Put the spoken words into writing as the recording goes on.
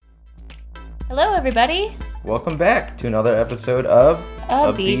Hello, everybody. Welcome back to another episode of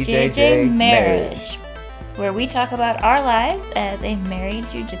A BJJ Marriage, where we talk about our lives as a married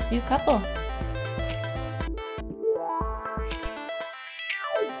jiu-jitsu couple.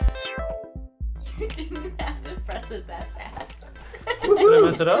 You didn't have to press it that fast. Did I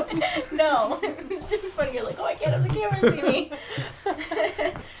mess it up? No, it's just funny. You're like, oh, I can't have the camera see me.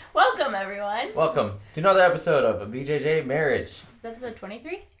 Welcome, everyone. Welcome to another episode of A BJJ Marriage. This is episode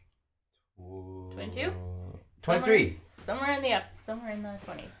 23? 22? 23. Somewhere in the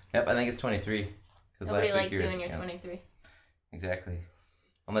 20s. Yep, I think it's 23. Nobody likes you when you're 23. Exactly.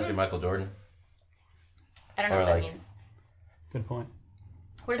 Unless you're Michael Jordan. I don't know what that means. Good point.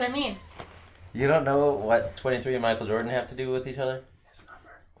 What does that mean? You don't know what 23 and Michael Jordan have to do with each other? His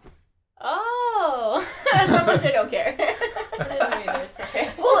number. Oh, that's how much I don't care. I don't either. It's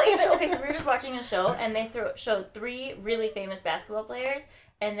okay. Well, so we were just watching a show, and they showed three really famous basketball players,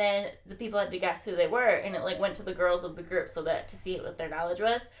 and then the people had to guess who they were, and it went to the girls of the group so that to see what their knowledge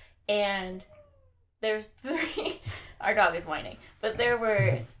was. And there's three. Our dog is whining, but there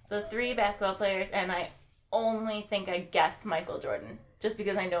were the three basketball players, and I only think I guessed Michael Jordan just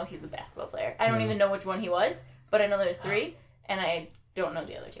because I know he's a basketball player. I don't even know which one he was, but I know there's three, and I don't know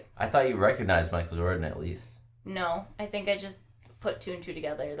the other two. I thought you recognized Michael Jordan at least. No, I think I just put two and two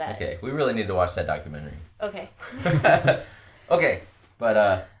together. Okay, we really need to watch that documentary. Okay. Okay,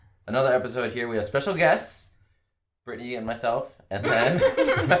 but another episode here. We have special guests, Brittany and myself, and then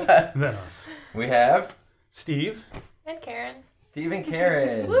Then us. we have Steve. And Karen. Steve and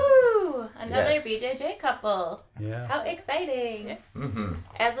Karen. Woo! Another Yes. BJJ couple. Yeah. How exciting. Yeah. Mm-hmm.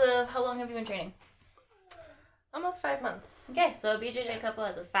 As of, how long have you been training? Almost 5 months. Okay, so a BJJ couple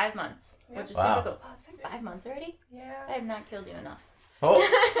as of 5 months, Yeah. which is Wow. super cool. Oh, it's been 5 months already? I Yeah. have not killed you enough. Oh,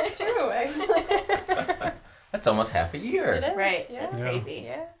 It's true, actually. that's almost half a year. It is. Right, Yeah. that's Yeah. crazy.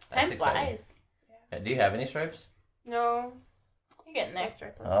 Yeah. Time That's exciting. flies. Do you have any stripes? No. You're getting there. Still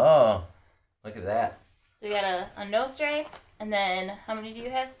stripeless. Oh, look at that. So you got a no stripe, and then how many do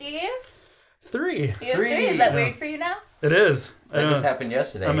you have, Steve? 3. You have three. Three. Is that Yeah. weird for you now? It is. That just happened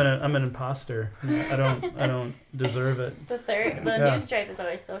yesterday. I'm an imposter. I don't deserve it. The Yeah. new stripe is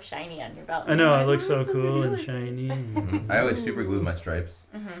always so shiny on your belt. I know, You're it looks like, so "What am I supposed cool to and do?" shiny. I always super glue my stripes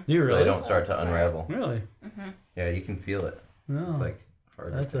Do you so really? they don't start to That's smart. unravel. Really? Yeah, you can feel it. No. It's like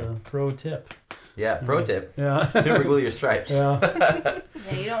hard. That's a pro tip. Yeah, pro tip. Yeah. Super glue your stripes. Yeah. Yeah,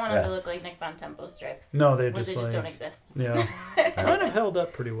 you don't want them Yeah. to look like Nick Von Tempo's stripes. No, they Where just they like. just don't exist. Yeah. Mine have held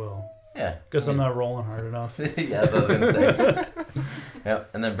up pretty well. Yeah. Guess I'm not rolling hard enough. Yeah, that's what I was going to say. Yep.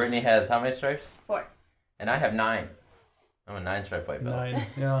 And then Brittany has how many stripes? 4. And I have 9. I'm a 9-stripe white belt. 9.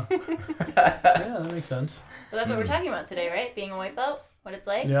 Yeah. Yeah, that makes sense. But that's what we're talking about today, right? Being a white belt, what it's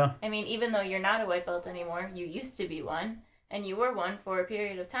like. Yeah. I mean, even though you're not a white belt anymore, you used to be one, and you were one for a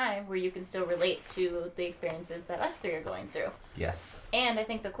period of time where you can still relate to the experiences that us three are going through. Yes. And I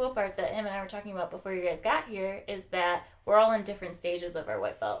think the cool part that him and I were talking about before you guys got here is that we're all in different stages of our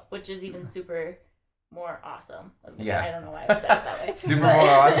white belt, which is even super more awesome. Yeah. I don't know why I said it that way. Super but- more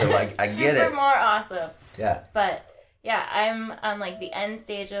awesome. Like, I get Super it. more awesome. Yeah. But yeah, I'm on the end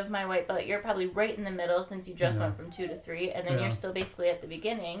stage of my white belt. You're probably right in the middle since you just Yeah. went from 2 to 3, and then Yeah. you're still basically at the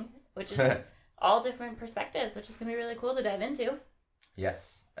beginning, which is all different perspectives, which is gonna be really cool to dive into.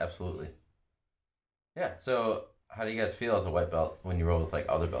 Yes, absolutely. Yeah, so how do you guys feel as a white belt when you roll with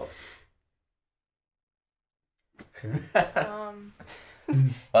other belts?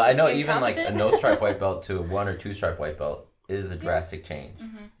 Well, I know Being even a competent? no stripe white belt to a 1 or 2 stripe white belt is a drastic change.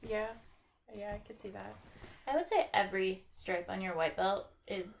 Yeah. Yeah, I could see that. I would say every stripe on your white belt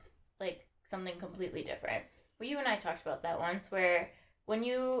is something completely different. Well, you and I talked about that once, where when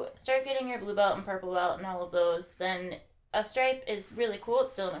you start getting your blue belt and purple belt and all of those, then a stripe is really cool.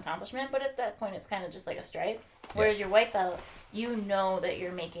 It's still an accomplishment, but at that point, it's kind of just like a stripe. Whereas your white belt, you know that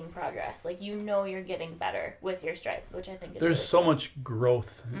you're making progress. You know you're getting better with your stripes, which I think is There's really so cool. much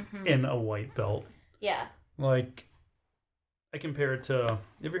growth in a white belt. Yeah. Like, I compare it to,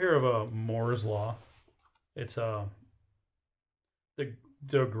 you ever hear of a Moore's Law? It's the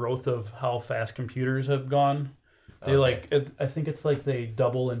growth of how fast computers have gone. They Okay. I think it's they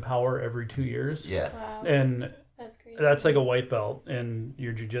double in power every 2 years. Yeah. Wow. And That's crazy. that's like a white belt in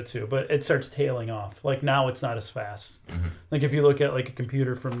your jiu-jitsu, but it starts tailing off. Now it's not as fast. Mm-hmm. If you look at a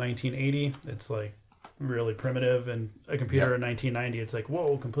computer from 1980, it's really primitive, and a computer in 1990, it's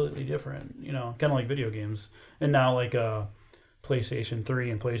whoa, completely different. Kind of like video games. And now a PlayStation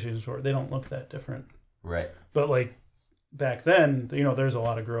 3 and PlayStation 4, they don't look that different. Right. But back then, there's a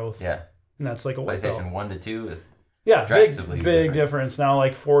lot of growth. Yeah. And that's a white belt. PlayStation 1 to 2 is Yeah, drastically big different. difference. Now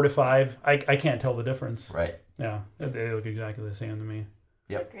 4 to 5, I can't tell the difference. right. Yeah, they look exactly the same to me.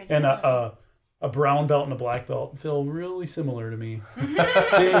 Yep. Great And analogy. a brown belt and a black belt feel really similar to me.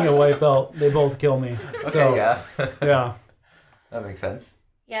 Being a white belt, they both kill me. Okay, So, yeah. yeah. That makes sense.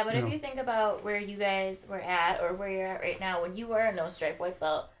 Yeah, but if No. you think about where you guys were at or where you're at right now when you were a no-stripe white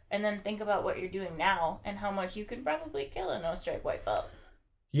belt, and then think about what you're doing now and how much you could probably kill a no-stripe white belt.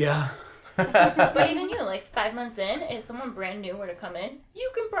 Yeah. But even you, like 5 months in, if someone brand new were to come in,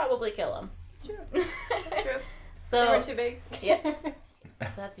 you can probably kill them. It's true. It's true. So They weren't too big. Yeah.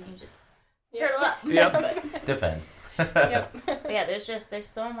 That's when you just Yeah. turtle up. Yep. Defend. Yep. But yeah, there's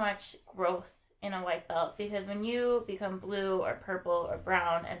so much growth in a white belt because when you become blue or purple or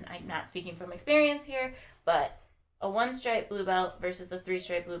brown, and I'm not speaking from experience here, but a 1-stripe blue belt versus a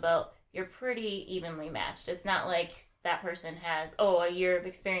 3-stripe blue belt, you're pretty evenly matched. It's not like that person has, a year of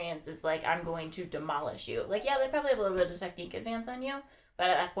experience is like, I'm going to demolish you. Like, yeah, they probably have a little bit of technique advance on you, but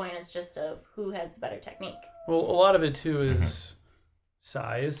at that point, it's just of who has the better technique. Well, a lot of it too is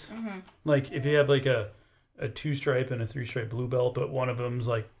size. Mm-hmm. Like if you have like a 2-stripe and a 3-stripe blue belt, but one of them's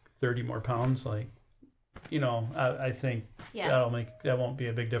like 30 more pounds, like, I think Yeah. that won't be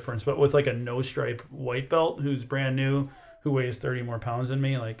a big difference. But with like a no stripe white belt who's brand new, who weighs 30 more pounds than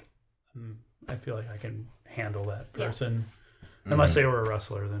me, like I feel like I can handle that person. Unless they were a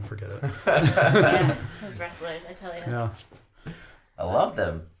wrestler, then forget it. Yeah, those wrestlers, I tell you. Yeah. I love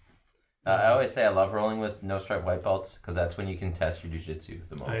them. I always say I love rolling with no stripe white belts because that's when you can test your jiu-jitsu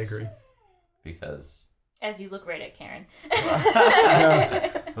the most. I agree. Because As you look right at Karen.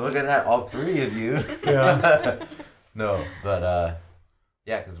 looking at all three of you. Yeah. No, but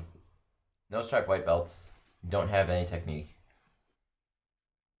yeah, because no stripe white belts don't have any technique.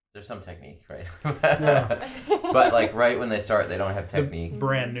 There's some technique, right? Yeah. But like right when they start, they don't have technique.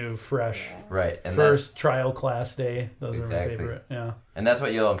 Brand new, fresh. Right. And First trial class day. Those Exactly. are my favorite. Yeah. And that's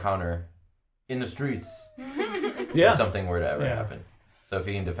what you'll encounter in the streets Yeah. if something were to ever Yeah. happen. So if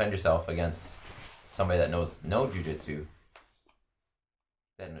you can defend yourself against somebody that knows no jiu-jitsu,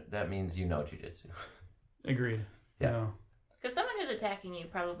 then that means you know jiu-jitsu. Agreed. Yeah. Because someone who's attacking you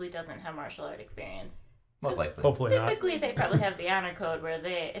probably doesn't have martial art experience. Most likely. Hopefully not. Typically, they probably have the honor code where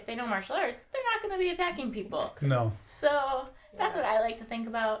if they know martial arts, they're not going to be attacking people. No. So that's what I like to think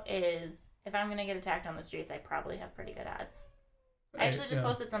about is if I'm going to get attacked on the streets, I probably have pretty good odds. I actually just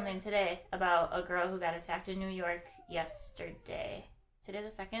posted something today about a girl who got attacked in New York yesterday. Today the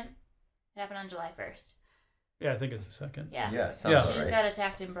 2nd? It happened on July 1st. Yeah, I think it's the second. Yeah. Yeah, sounds Yeah. She just right. got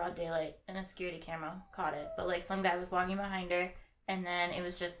attacked in broad daylight, and a security camera caught it. But, like, some guy was walking behind her, and then it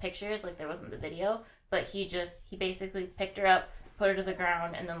was just pictures. Like, there wasn't the video. But he basically picked her up, put her to the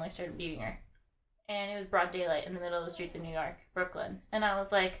ground, and then, like, started beating her. And it was broad daylight in the middle of the streets of New York, Brooklyn. And I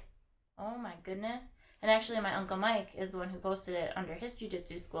was like, oh, my goodness. And actually, my Uncle Mike is the one who posted it under his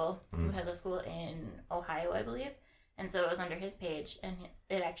jiu-jitsu school, who has a school in Ohio, I believe. And so it was under his page, and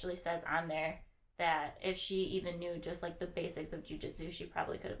it actually says on there that if she even knew just like the basics of jiu-jitsu, she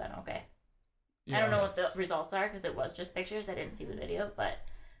probably could have been okay. I don't know what the results are because it was just pictures. I didn't see the video, but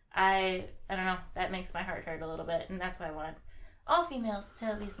I don't know. That makes my heart hurt a little bit, and that's why I want all females to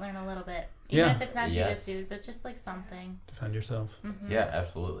at least learn a little bit, even if it's not jiu-jitsu, but just like something. Defend yourself. Mm-hmm. Yeah,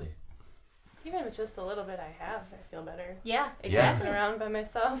 absolutely. Even with just the little bit I have, I feel better. Yeah, Yes. exactly. Walking around by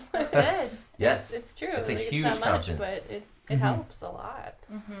myself. That's good. Yes. It's true. It's a like, huge it's not much, confidence. but it helps a lot.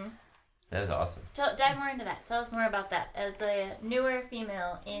 Mm-hmm. That is awesome. So dive more into that. Tell us more about that. As a newer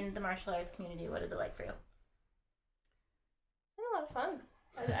female in the martial arts community, what is it like for you? It's been a lot of fun.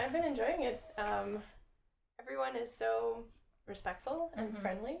 I've been enjoying it. Everyone is so respectful and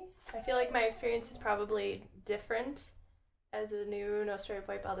friendly. I feel like my experience is probably different as a new no stripe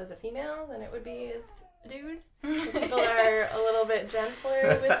white belt as a female than it would be as a dude. People are a little bit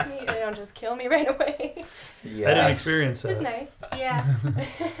gentler with me. They don't just kill me right away. Yeah. I didn't experience It's that. nice. Yeah,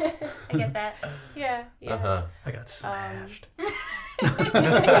 I get that. Yeah. Uh-huh. I got smashed.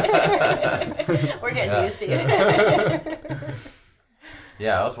 We're getting used to it.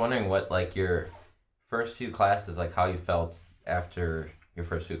 Yeah, I was wondering what like your first few classes, like how you felt after your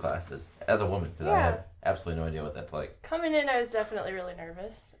first few classes as a woman, because I have absolutely no idea what that's like. Coming in, I was definitely really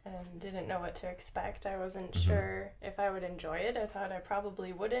nervous and didn't know what to expect. I wasn't sure if I would enjoy it. I thought I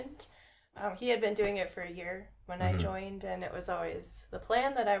probably wouldn't. He had been doing it for a year when I joined, and it was always the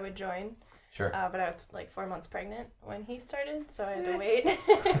plan that I would join. Sure. But I was like 4 months pregnant when he started, so I had to wait.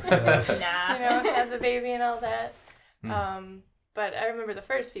 Nah. Have the baby and all that. But I remember the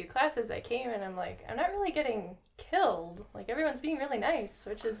first few classes I came and I'm like, I'm not really getting killed. Like, everyone's being really nice,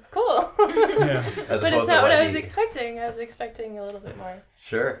 which is cool. Yeah. But it's not what I was expecting. I was expecting a little bit more.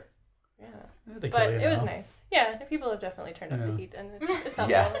 Sure. Yeah. They But kill you it was now. nice. Yeah, the people have definitely turned up the Yeah. heat, and it's helpful.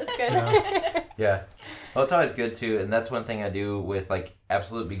 Yeah. It's good. Yeah. Well, it's always good too, and that's one thing I do with like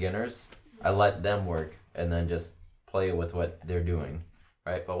absolute beginners. I let them work and then just play with what they're doing,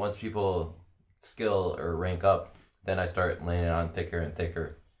 right? But once people skill or rank up, then I start laying it on thicker and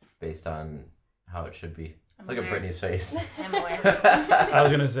thicker based on how it should be. Look at Brittany's face. I'm aware. I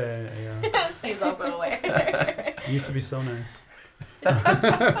was going to say, yeah. Steve's also aware. It used to be so nice.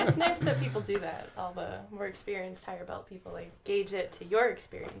 It's nice that people do that. All the more experienced higher belt people gauge it to your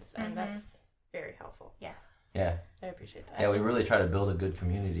experience, and that's very helpful. Yes. Yeah. I appreciate that. Yeah, we really try to build a good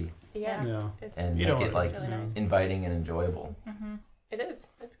community. Yeah. And make it really nice. inviting and enjoyable. Mm-hmm. It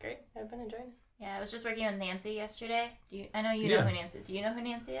is. It's great. I've been enjoying it. Yeah, I was just working with Nancy yesterday. I know you know who Nancy. Do you know who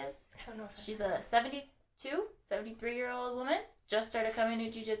Nancy is? I don't know. She's a 73-year-old woman. Just started coming to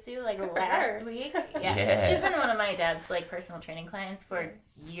jiu-jitsu last week. Yeah. She's been one of my dad's personal training clients for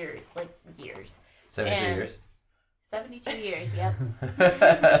years. 73 years. 72 years, yep.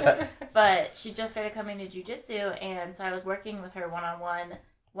 But she just started coming to jiu-jitsu, and so I was working with her one-on-one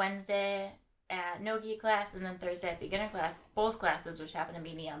Wednesday at no-gi class and then Thursday at beginner class, both classes, which happened to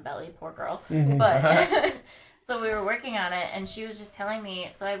be knee on belly, poor girl. Mm-hmm. But so we were working on it, and she was just telling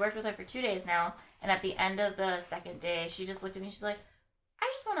me, so I worked with her for 2 days now, and at the end of the second day, she just looked at me, she's like, I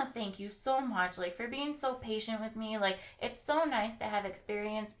just want to thank you so much, for being so patient with me. It's so nice to have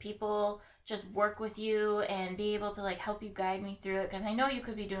experienced people just work with you and be able to, help you guide me through it, because I know you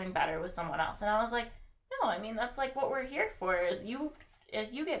could be doing better with someone else. And I was like, no, I mean, that's, what we're here for, is you,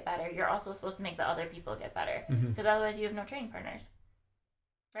 as you get better, you're also supposed to make the other people get better, because otherwise you have no training partners.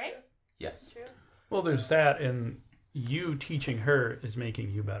 Right? Yes. True. Well, there's that, and you teaching her is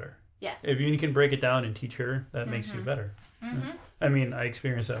making you better. Yes. If you can break it down and teach her, that makes you better. Mm-hmm. I mean, I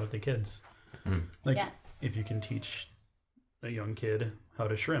experience that with the kids. Yes. If you can teach a young kid how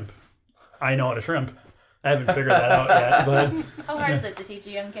to shrimp. I know how to shrimp. I haven't figured that out yet, but... How hard is it to teach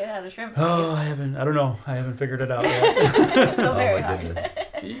a young kid how to shrimp? Oh, I don't know. I haven't figured it out yet. So very my hard. goodness.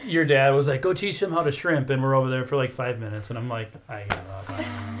 Your dad was like, go teach them how to shrimp, and we're over there for 5 minutes, and I'm like, I give up.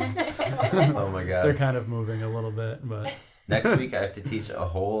 Oh my God. They're kind of moving a little bit, but... Next week I have to teach a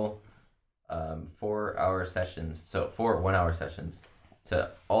whole 4-hour sessions, so 4 one-hour sessions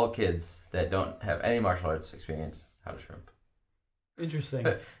to all kids that don't have any martial arts experience how to shrimp. Interesting.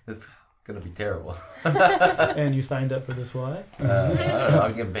 It's gonna be terrible. And you signed up for this, why? I don't know.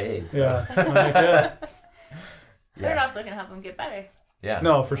 I'm getting paid. So. Yeah. Okay. But it also can help them get better. Yeah.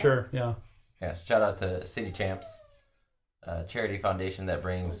 No, for sure. Yeah. Yeah. Shout out to City Champs, charity foundation that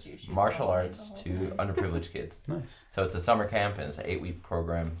brings martial arts to underprivileged kids. Nice. So it's a summer camp and it's an 8-week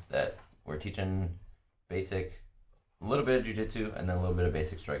program that we're teaching basic, a little bit of jiu-jitsu and then a little bit of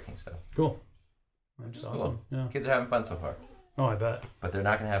basic striking stuff. Cool. That's Just awesome. cool. Yeah. Kids are having fun so far. Oh, I bet. But they're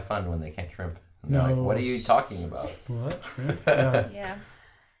not going to have fun when they can't shrimp. And No. they're like, what are you talking about? What? Shrimp? Yeah. Yeah.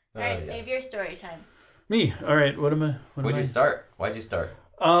 All right, Steve, your story time. Me. All right. What am I? Why'd you start? Well,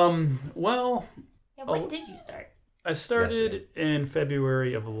 Yeah, when did you start? I started in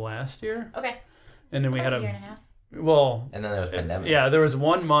February of last year, Okay. and then So we had about a year and a half. well, And then there was pandemic. yeah, there was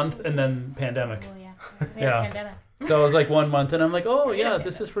 1 month and then pandemic. Oh, yeah. Yeah. Pandemic. So it was 1 month, and I'm like, oh yeah,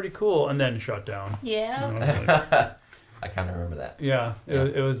 this is pretty cool, and then shut down. Yeah. And I was like, I kind of remember that. yeah,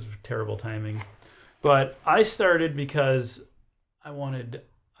 it was terrible timing. But I started because I wanted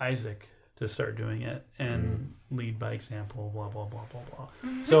Isaac to start doing it and lead by example, blah, blah, blah, blah, blah.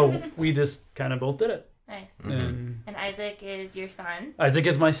 So we just kind of both did it. Nice. And And Isaac is your son. Isaac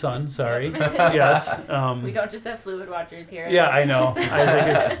is my son, sorry. Yes. We don't just have fluid watchers here. Yeah, I know.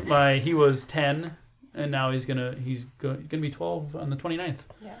 Isaac is he was 10, and now he's gonna be 12 on the 29th.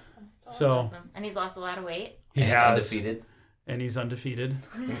 Yeah. I'm still So Awesome. And he's lost a lot of weight. he And has, he's undefeated and he's undefeated.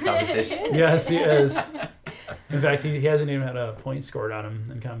 in competition. Yes, he is. In fact, he hasn't even had a point scored on him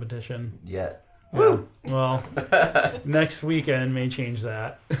in competition. Yet. Yeah. Well, next weekend may change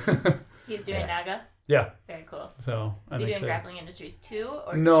that. He's doing Naga. Yeah. Very cool. So Is he doing Grappling Industries too?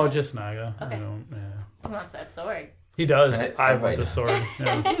 Or No, just Naga. Okay. I don't, yeah. Who wants that sword? He does. Right? I want Everybody the does. sword.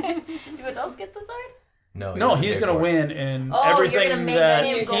 Yeah. Do adults get the sword? No, he's gonna win, and Oh, you're everything gonna make that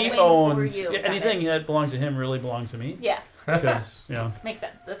him go he win for owns, you. Got anything that belongs to him, really belongs to me. Yeah. Because Makes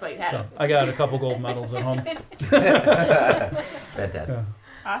sense. That's why you had so it. I got a couple gold medals at home. Fantastic. Yeah.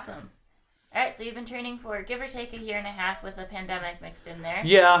 Awesome. All right, so you've been training for give or take a year and a half with a pandemic mixed in there.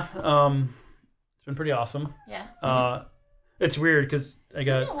 Yeah, it's been pretty awesome. Yeah. It's weird because Can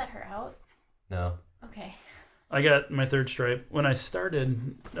you let her out? No. Okay. I got my third stripe. When I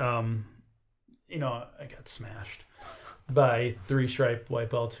started, I got smashed by 3-stripe white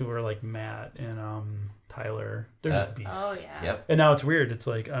belts who were like Matt and Tyler. They're just beasts. Oh yeah. Yep. And now it's weird. It's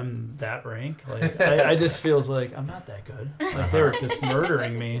like I'm that rank. Like I just feels like I'm not that good. Like they were just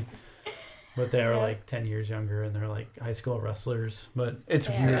murdering me. but they are like 10 years younger and they're like high school wrestlers. But it's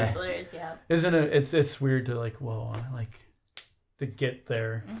They weird. are wrestlers, yeah. Isn't it? It's weird to like, whoa, like to get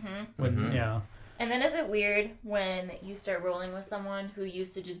there. When, yeah. And then is it weird when you start rolling with someone who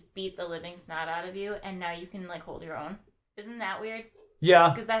used to just beat the living snot out of you and now you can like hold your own? Isn't that weird? Yeah.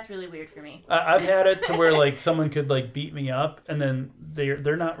 Because that's really weird for me. I've had it to where like someone could like beat me up and then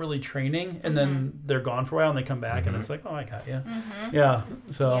they're not really training and then they're gone for a while and they come back and it's like, oh, I got you. Yeah.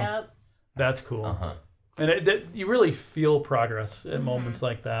 So that's cool. And you really feel progress at moments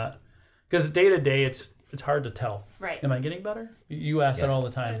like that. Because day to day, it's hard to tell. Right. Am I getting better? You ask that all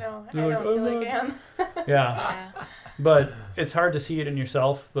the time. I know. I You're don't feel like I am. Yeah. But it's hard to see it in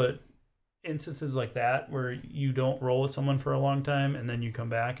yourself. But instances like that where you don't roll with someone for a long time and then you come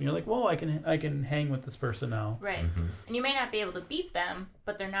back and you're like, whoa, I can hang with this person now. Right. And you may not be able to beat them,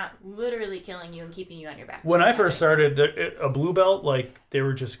 but they're not literally killing you and keeping you on your back. When I first started a blue belt, like they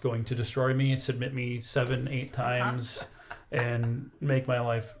were just going to destroy me, submit me 7-8 times and make my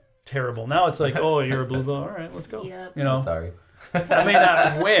life terrible. Now it's like, oh, you're a blue belt. All right, let's go. Yep. You know, Sorry. I may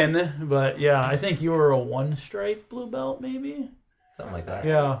not win, but yeah, I think you were a 1-stripe blue belt, maybe. Something like that.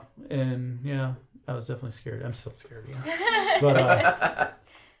 Yeah, and yeah, I was definitely scared. I'm still scared. Yeah. But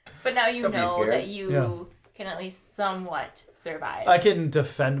but now you Don't be know scared. that you can at least somewhat survive I can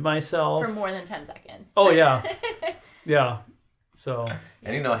defend myself for more than 10 seconds. Oh yeah, yeah. So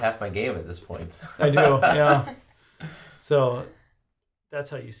And you know half my game at this point. I do. Yeah. So that's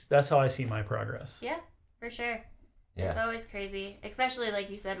how I see my progress. Yeah, for sure. Yeah. It's always crazy, especially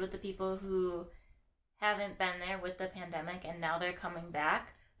like you said with the people who haven't been there with the pandemic and now they're coming back.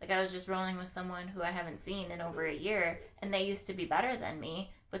 Like I was just rolling with someone who I haven't seen in over a year and they used to be better than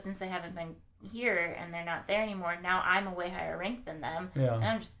me, but since they haven't been here and they're not there anymore, now I'm a way higher rank than them and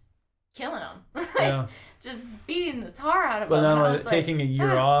I'm just killing them. Yeah. Just beating the tar out of But them. now And I was taking a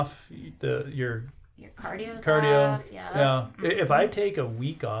year off, your cardio's cardio off. Yeah. Yeah. If I take a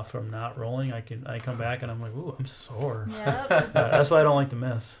week off from not rolling, I come back and I'm like, ooh, I'm sore. Yep. That's why I don't like to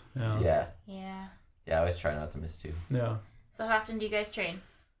miss. Yeah. Yeah. Yeah. Yeah, I always try not to miss too. Yeah. So how often do you guys train?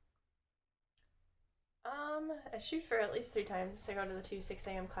 I shoot for at least 3 times. I go to the 2 6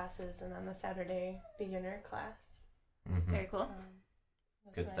 a.m. classes and then the Saturday beginner class. Very cool.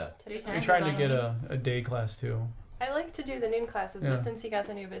 That's Good my stuff. typical- I'm times trying is to all get you a day class too. I like to do the noon classes, Yeah. but since you got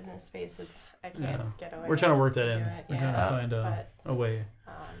the new business space, I can't get away. We're trying to work that do in. it, We're trying to yeah. find a way.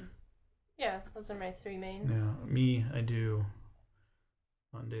 Yeah, those are my 3 main. Yeah. Me, I do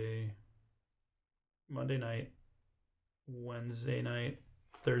Monday night, Wednesday night,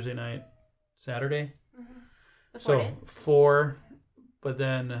 Thursday night, Saturday. So 4 days? 4, but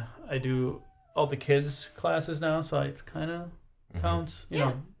then I do all the kids classes now, so it kind of counts. You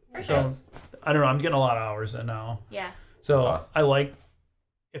know, for so sure. I don't know. I'm getting a lot of hours in now. Yeah. So That's awesome. I like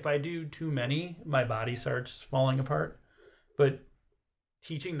if I do too many, my body starts falling apart. But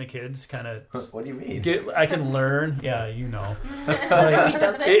teaching the kids kind of What do you mean? I can learn. Yeah, you know. He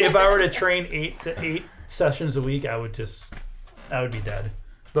does it. If I were to train 8 sessions a week, I would be dead.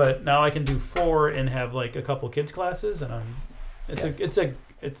 But now I can do 4 and have like a couple kids classes, and it's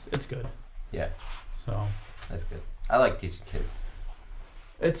good. Yeah, So that's good. I like teaching kids.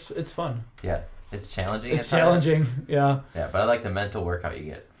 it's fun. Yeah, it's challenging. It's at times. challenging. Yeah. Yeah, but I like the mental workout you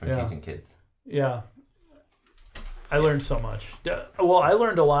get from Yeah. teaching kids. Yeah. I learned so much. Well, I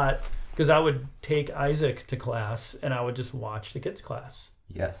learned a lot because I would take Isaac to class and I would just watch the kids' class.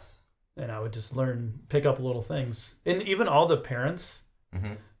 Yes. And I would just pick up little things. And even all the parents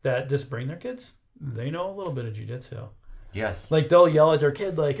that just bring their kids, they know a little bit of jiu-jitsu. Yes. Like they'll yell at their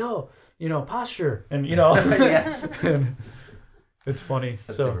kid like, oh, posture. And, Yeah. and it's funny.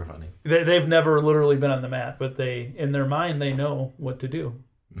 That's so super funny. they've never literally been on the mat, but in their mind, they know what to do.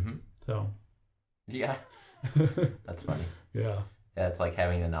 So. Yeah. That's funny. Yeah. Yeah, it's like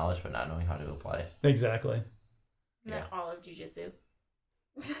having the knowledge but not knowing how to apply it. Exactly. Isn't that all of jiu-jitsu?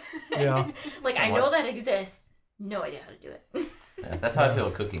 Yeah. Like, I know that exists. No idea how to do it. Yeah, that's how I feel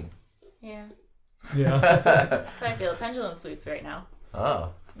with cooking. Yeah. Yeah. That's how I feel. Pendulum sweeps right now.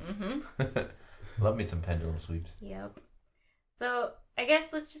 Oh. Love me some pendulum sweeps. Yep. So I guess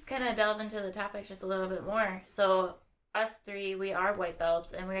let's just kind of delve into the topic just a little bit more. So us 3, we are white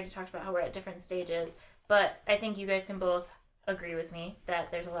belts, and we already talked about how we're at different stages. But I think you guys can both agree with me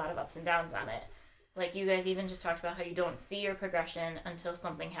that there's a lot of ups and downs on it. Like you guys even just talked about how you don't see your progression until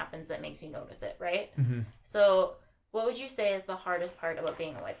something happens that makes you notice it, right? So what would you say is the hardest part about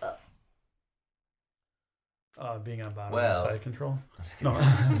being a white belt? Being on bottom Well, side control. I'm just No.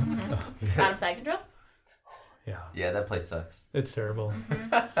 kidding. Bottom side control? Yeah. Yeah, that place sucks. It's terrible.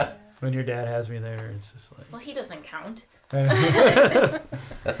 When your dad has me there, it's just like... Well, he doesn't count.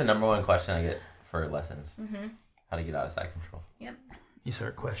 That's the number one question I get for lessons. Mm-hmm. How to get out of side control. Yep. You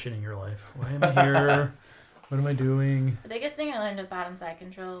start questioning your life. Why am I here? What am I doing? The biggest thing I learned with bottom side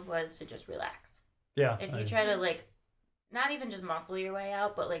control was to just relax. Yeah. If you try to, like, not even just muscle your way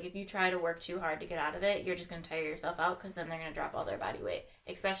out, but, like, if you try to work too hard to get out of it, you're just going to tire yourself out because then they're going to drop all their body weight.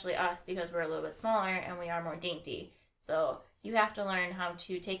 Especially us because we're a little bit smaller and we are more dainty. So you have to learn how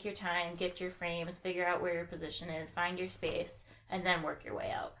to take your time, get your frames, figure out where your position is, find your space, and then work your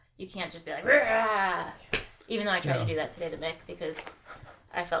way out. You can't just be like, rah! Even though I tried to do that today to Mick because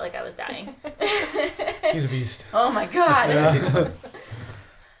I felt like I was dying. He's a beast. Oh my God. Yeah.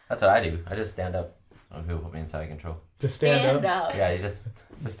 That's what I do. I just stand up when people put me in side control. Just stand up. Yeah, you just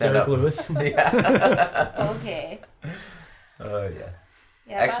stand Derek up. Lewis. Yeah. Okay. Oh, yeah.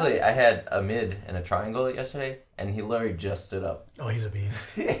 Yeah, Actually, I had a mid and a triangle yesterday, and he literally just stood up. Oh, he's a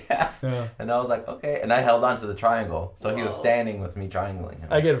beast. Yeah. Yeah. And I was like, okay. And I held on to the triangle, so he was standing with me triangling him.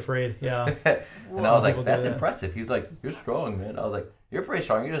 I get afraid, yeah. And I was like, People do that's that. impressive. He's like, you're strong, man. I was like, you're pretty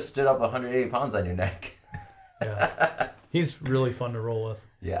strong. You just stood up 180 pounds on your neck. Yeah. He's really fun to roll with.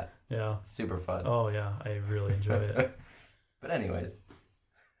 Yeah. Yeah. Super fun. Oh, yeah. I really enjoy it. But anyways.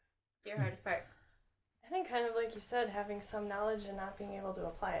 What's your hardest part? I think kind of like you said, having some knowledge and not being able to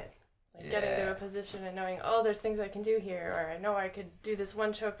apply it. Like getting to a position and knowing, oh, there's things I can do here, or I know I could do this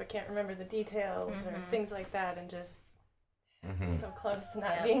one choke but can't remember the details, or things like that, and just so close to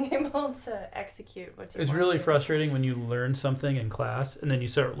not being able to execute what you It's want really to. frustrating when you learn something in class and then you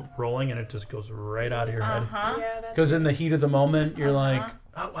start rolling and it just goes right out of your head. Yeah, that's Because in the heat of the moment, you're like,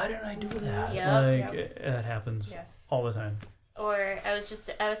 oh, why didn't I do that? Yep. It happens yes. all the time. Or I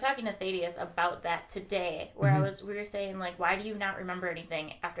was talking to Thaddeus about that today, where we were saying, like, why do you not remember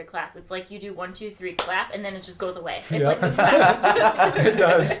anything after class? It's like you do 1, 2, 3, clap, and then it just goes away. It's like the clap is just... It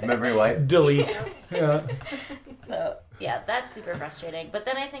does. Memory wipe. Delete. Yeah. So, yeah, that's super frustrating. But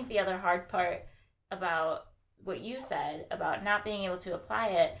then I think the other hard part about what you said about not being able to apply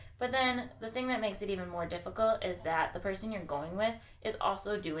it, but then the thing that makes it even more difficult is that the person you're going with is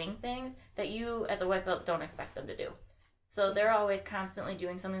also doing things that you, as a white belt, don't expect them to do. So they're always constantly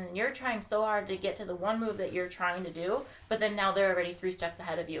doing something, and you're trying so hard to get to the one move that you're trying to do, but then now they're already 3 steps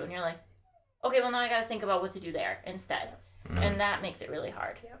ahead of you, and you're like, okay, well, now I got to think about what to do there instead. And that makes it really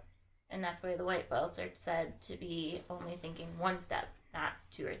hard. Yep. And that's why the white belts are said to be only thinking 1 step, not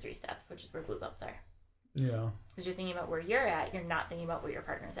 2 or 3 steps, which is where blue belts are. Yeah. Because you're thinking about where you're at, you're not thinking about where your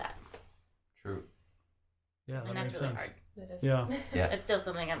partner's at. True. Yeah, that And that's makes really sense. hard. It is. Yeah. Yeah. It's still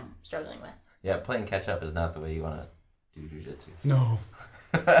something I'm struggling with. Yeah, playing catch up is not the way you want to do jiu-jitsu. No.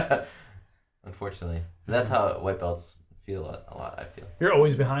 Unfortunately. That's how white belts feel a lot, I feel. You're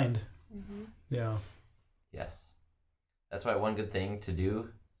always behind. Mm-hmm. Yeah. Yes. That's why one good thing to do,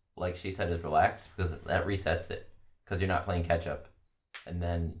 like she said, is relax, because that resets it. Because you're not playing catch up. And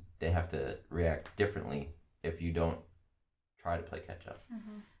then they have to react differently if you don't try to play catch up.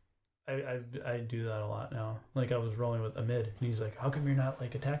 I do that a lot now. Like I was rolling with Amid, and he's like, "How come you're not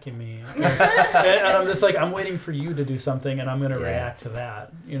like attacking me?" and I'm just like, "I'm waiting for you to do something, and I'm gonna react to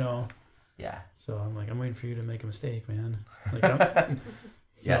that." You know. Yeah. So I'm like, "I'm waiting for you to make a mistake, man." Like,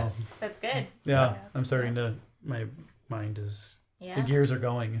 Yes. That's good. Yeah, I'm starting to. My mind is. Yeah. The gears are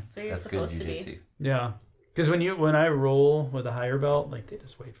going. That's where you're That's good supposed to be. jiu-jitsu. Yeah, because when I roll with a higher belt, like they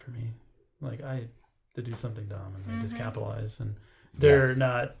just wait for me, like I to do something dumb, and they just capitalize, and they're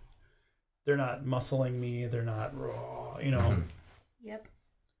not muscling me. They're not raw, you know. Yep.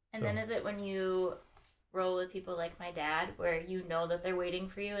 And then is it when you roll with people like my dad, where you know that they're waiting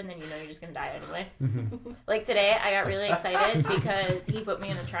for you, and then you know you're just gonna die anyway? Like today, I got really excited because he put me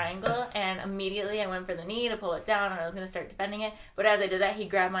in a triangle, and immediately I went for the knee to pull it down, and I was gonna start defending it. But as I did that, he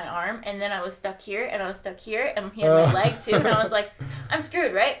grabbed my arm, and then I was stuck here, and I was stuck here, and he had my leg too, and I was like, I'm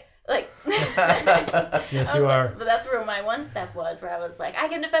screwed, right? Like, Yes, you are. But that's where my 1 step was, where I was like, I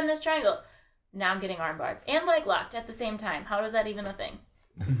can defend this triangle. Now I'm getting armbarred and leg locked at the same time. How is that even a thing?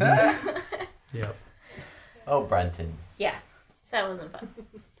 Yep. Oh, Brenton. Yeah, that wasn't fun.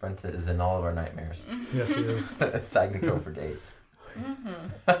 Brenton is in all of our nightmares. Yes, he is. Side control for days.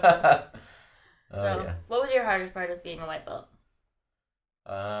 So, what was your hardest part as being a white belt?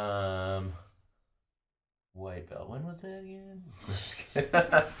 White belt. When was that again?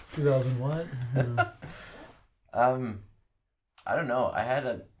 2000 what? I don't know. I had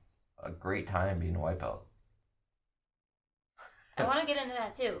a great time being a white belt. I want to get into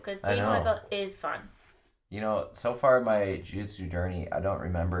that too, because I being a white know. belt is fun. You know, so far in my jiu-jitsu journey, I don't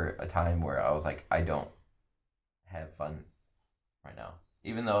remember a time where I was like, I don't have fun right now.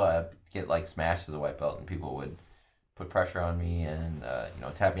 Even though I get like smashed as a white belt and people would put pressure on me and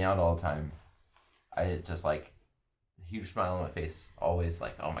tap me out all the time, I just like a huge smile on my face, always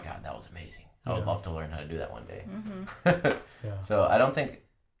like, oh my god, that was amazing. I would love to learn how to do that one day. Mm-hmm. So I don't think,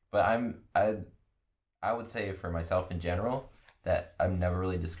 but I would say for myself in general that I'm never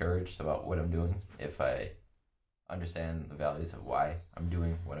really discouraged about what I'm doing if I understand the values of why I'm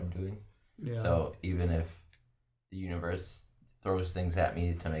doing what I'm doing. Yeah. So even if the universe throws things at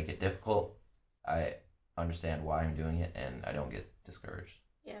me to make it difficult, I understand why I'm doing it and I don't get discouraged.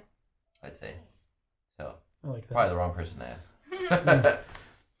 Yeah. I'd say. So I like that. probably the wrong person to ask.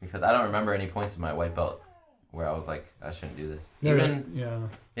 Because I don't remember any points in my white belt where I was like, I shouldn't do this. Even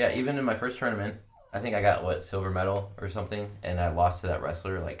in my first tournament, I think I got silver medal or something, and I lost to that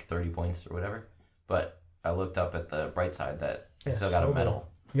wrestler like 30 points or whatever. But I looked up at the bright side that I still got a medal.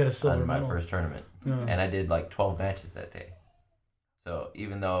 You got a silver on my medal. first tournament, and I did like 12 matches that day. So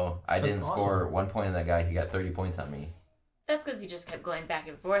even though I didn't score 1 point on that guy, he got 30 points on me. That's because you just kept going back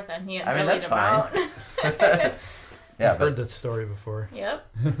and forth on you. I mean, that's fine. I've heard that story before.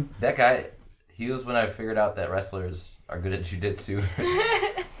 Yep. That guy, he was when I figured out that wrestlers are good at jiu-jitsu.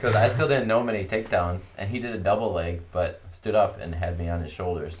 Because I still didn't know many takedowns, and he did a double leg, but stood up and had me on his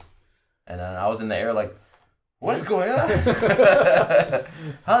shoulders. And then I was in the air like, what is going on?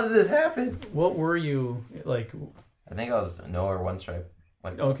 How did this happen? What were you, like? I think I was no or one stripe.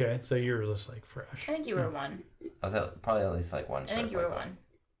 Okay, so you were just like fresh. I think you were one. I was probably at least like one stripe. I think you were one.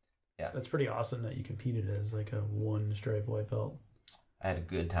 Yeah. That's pretty awesome that you competed as like a one stripe white belt. I had a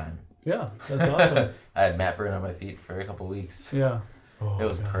good time. Yeah, that's awesome. I had mat burn on my feet for a couple weeks. Yeah. It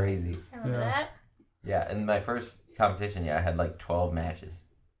was crazy. I remember that. Yeah, in my first competition, I had like 12 matches.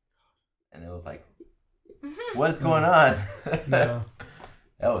 And it was like, what is going on? Yeah.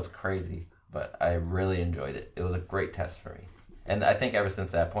 That was crazy, but I really enjoyed it. It was a great test for me. And I think ever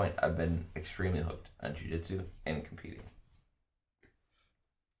since that point, I've been extremely hooked on jiu-jitsu and competing.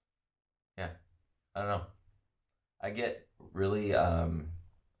 Yeah, I don't know. I get really,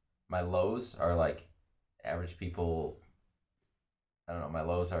 my lows are like average people. I don't know, my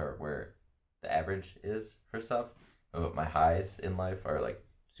lows are where the average is for stuff, but my highs in life are like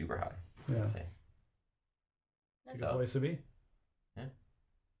super high. Yeah. I'd say. That's a good place to be. Yeah.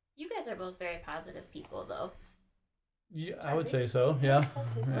 You guys are both very positive people, though. Yeah, I would say so. Yeah.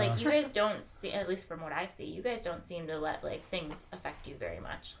 Like, you guys don't see, at least from what I see, you guys don't seem to let like things affect you very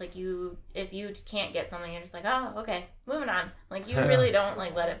much. Like, if you can't get something, you're just like, oh, okay, moving on. Like, you really don't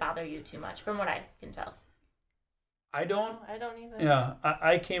like let it bother you too much, from what I can tell. I don't either. Yeah,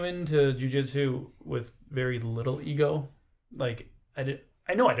 I came into jiu-jitsu with very little ego. Like, I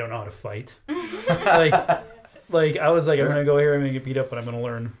know I don't know how to fight. like I was like, sure. I'm gonna go here, I'm gonna get beat up, but I'm gonna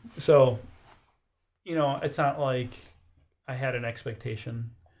learn. So, it's not like I had an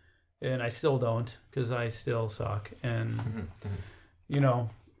expectation, and I still don't, because I still suck, and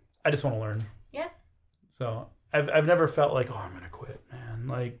I just want to learn. Yeah. So I've never felt like, oh, I'm gonna quit, man.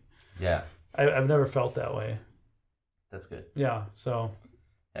 Like, yeah, I've never felt that way. That's good. Yeah. So.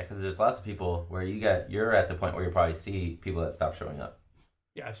 Yeah, because there's lots of people where you're at the point where you probably see people that stop showing up.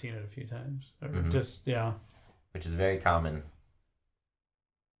 Yeah, I've seen it a few times. Mm-hmm. Which is very common.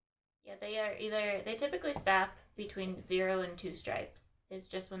 Yeah, they typically stop between 0 and 2 stripes. It's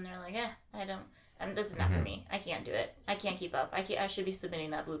just when they're like, this is not for me. I can't do it. I can't keep up. I should be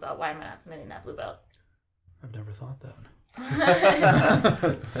submitting that blue belt. Why am I not submitting that blue belt? I've never thought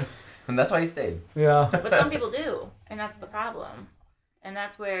that. And that's why you stayed. Yeah. But some people do, and that's the problem. And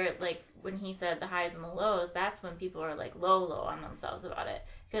that's where, like, when he said the highs and the lows, that's when people are, like, low on themselves about it.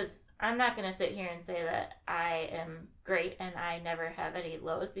 Because I'm not going to sit here and say that I am great and I never have any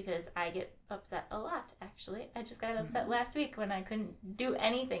lows, because I get upset a lot, actually. I just got upset last week when I couldn't do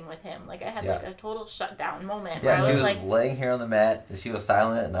anything with him. Like, I had, like, a total shutdown moment. Yeah, where she was laying here on the mat, and she was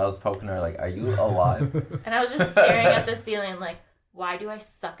silent, and I was poking her, like, are you alive? And I was just staring at the ceiling, like, why do I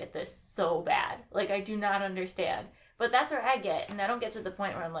suck at this so bad? Like, I do not understand. But that's where I get, and I don't get to the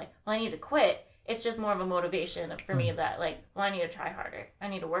point where I'm like, well, I need to quit. It's just more of a motivation for me that, like, well, I need to try harder. I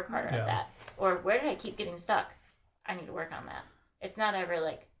need to work harder at that. Or where did I keep getting stuck? I need to work on that. It's not ever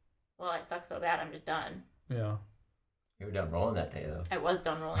like, well, I suck so bad, I'm just done. Yeah. You were done rolling that day, though. I was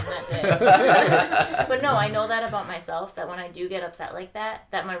done rolling that day. But no, I know that about myself, that when I do get upset like that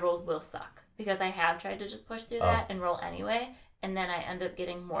my rolls will suck. Because I have tried to just push through that and roll anyway. And then I end up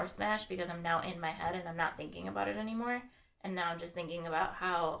getting more smashed because I'm now in my head and I'm not thinking about it anymore. And now I'm just thinking about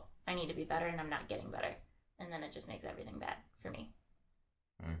how I need to be better and I'm not getting better. And then it just makes everything bad for me.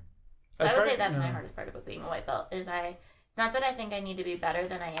 So I would say that's my hardest part about being a white belt, is it's not that I think I need to be better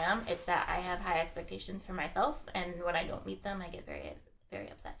than I am. It's that I have high expectations for myself. And when I don't meet them, I get very, very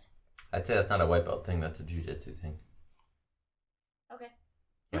upset. I'd say that's not a white belt thing. That's a jiu-jitsu thing.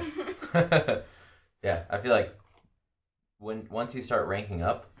 Yeah, I feel like once you start ranking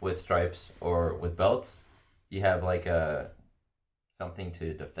up with stripes or with belts, you have like something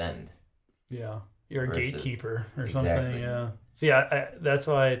to defend. Yeah, you're a Versus- gatekeeper or Exactly. something. Yeah. See, I that's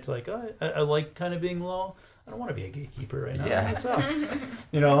why it's like I like kind of being low. I don't want to be a gatekeeper right now. Yeah. What's up?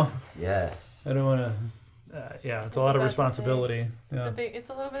 You know, Yes. I don't want to. Yeah, it's a lot of responsibility. Yeah. It's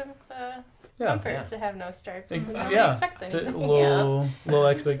a little bit of Yeah. comfort to have no stripes. Think- Nobody yeah. expects anything. Low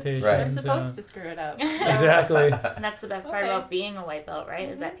expectations. Right. I'm supposed yeah. to screw it up. Exactly. And that's the best part Okay. about being a white belt, right?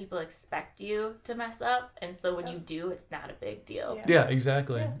 Is that people expect you to mess up, and so when you do, it's not a big deal. Yeah,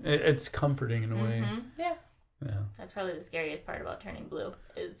 exactly. Yeah. It's comforting in a way. Mhm. Yeah. Yeah. That's probably the scariest part about turning blue.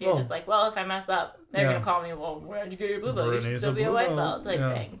 Is you're Well, just like, well, if I mess up, they're yeah. gonna call me. Well, where'd you get your blue belt? You Brittany's should still a be a blue white belt. belt type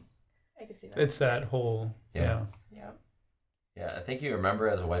Yeah. thing. I can see that. It's that whole. Yeah. Yeah. Yeah, I think you remember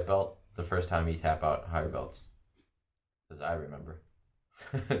as a white belt the first time you tap out higher belts. Because I remember.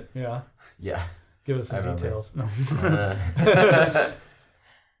 Yeah. Yeah. Give us I some remember. details. No.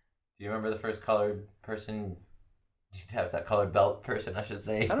 Do you remember the first colored person? You tapped that colored belt person, I should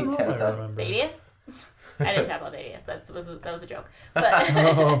say. I don't You know. tapped If I out. remember. Thaddeus? I didn't tap out Thaddeus. That was a joke. But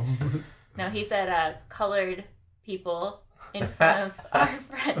Oh. no, he said colored people in front of our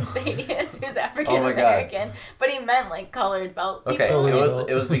friend Thaddeus, who's African American. But he meant like colored belt people. Okay, People.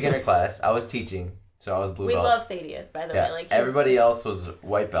 it was beginner class. I was teaching, so I was blue We belt. love Thaddeus, by the Yeah, way. Like everybody else was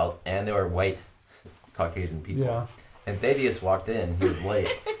white belt, and they were white Caucasian people. Yeah. And Thaddeus walked in. He was late,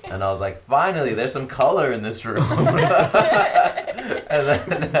 and I was like, "Finally, there's some color in this room." And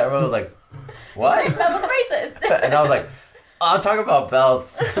then everyone was like, "What?" that was racist. And I was like, "Oh, I'm talking about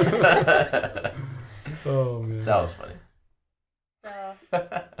belts." Oh man. That was funny. So,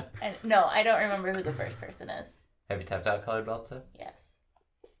 and no, I don't remember who the first person is. Have you tapped out colored belts yet? Yes.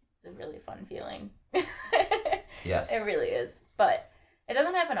 It's a really fun feeling. Yes. It really is. But it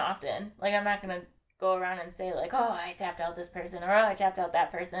doesn't happen often. Like, I'm not going to go around and say, like, oh, I tapped out this person or oh, I tapped out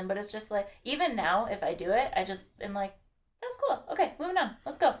that person. But it's just like, even now, if I do it, I just am like, that's cool. Okay, moving on.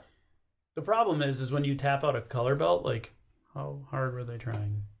 Let's go. The problem is when you tap out a color belt, like, how hard were they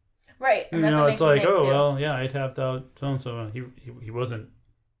trying? Right. And You that's know, what it's makes me like, think, oh, too. well, yeah, I tapped out so-and-so. He wasn't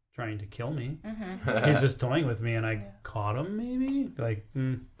trying to kill me. Mm-hmm. He's just toying with me, and I Yeah. caught him, maybe? Like, that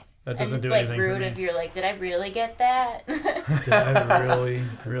And doesn't it's do like anything rude for me. if you're like, did I really get that? Did I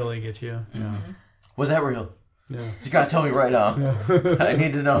really get you? Yeah. Mhm. Was that real? Yeah. You gotta tell me right now. Yeah. I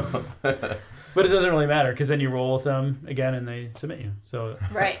need to know. But it doesn't really matter, because then you roll with them again, and they submit you. So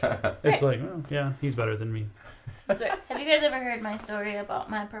Right. it's like, well, yeah, he's better than me. That's right. Have you guys ever heard my story about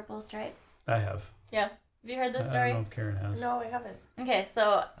my purple stripe? I have. Have you heard this I story? don't know if Karen has. No, I haven't. Okay,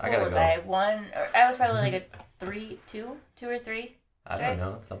 so I what gotta was go. I? I was probably like a 2 or 3. I don't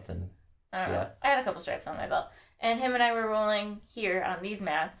know. Something. I don't know. Yeah. I had a couple stripes on my belt. And him and I were rolling here on these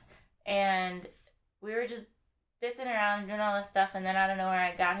mats, and we were just ditzing around doing all this stuff, and then out of nowhere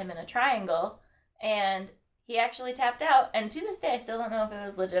I got him in a triangle, and he actually tapped out, and to this day I still don't know if it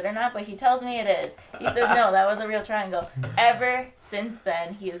was legit or not, but he tells me it is. He says, no, that was a real triangle. Ever since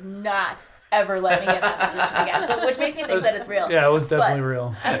then, he has not ever let me get that position again, so which makes me think that it's real. Yeah, it was definitely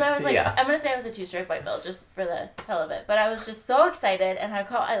real. And so I was like, Yeah. I'm gonna say I was a 2-stripe white belt just for the hell of it. But I was just so excited, and I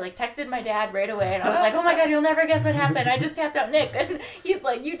texted my dad right away, and I was like, oh my god, you'll never guess what happened. I just tapped out Nick, and he's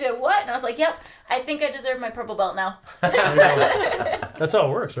like, you did what? And I was like, yep, I think I deserve my purple belt now. That's how it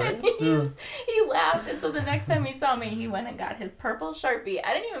works, right? Yeah. He laughed, and so the next time he saw me, he went and got his purple Sharpie.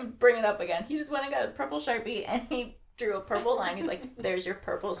 I didn't even bring it up again. He just went and got his purple Sharpie, and he drew a purple line. He's like, there's your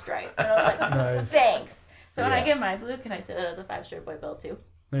purple stripe. And I was like, Nice. thanks. So when I Yeah. get my blue, can I say that as a 5-stripe white belt too?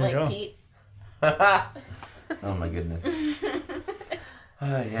 There you Like go. Pete. Oh my goodness.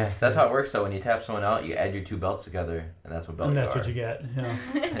 Yeah, that's how it works. Though when you tap someone out, you add your 2 belts together, and that's what belt And you that's are. what you get. Yeah.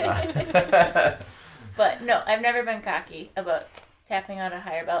 Yeah. But no, I've never been cocky about tapping out a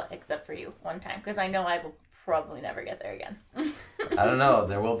higher belt except for you one time, because I know I will probably never get there again. I don't know.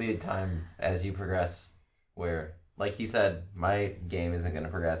 There will be a time as you progress where, like he said, my game isn't going to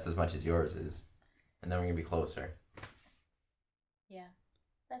progress as much as yours is, and then we're going to be closer. Yeah,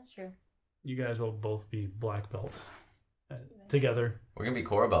 that's true. You guys will both be black belts together. We're going to be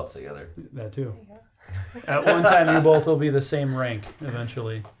core belts together. That too. There you go. At one time, you both will be the same rank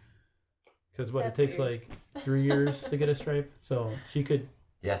eventually. Because That's it takes weird. like 3 years to get a stripe. So she could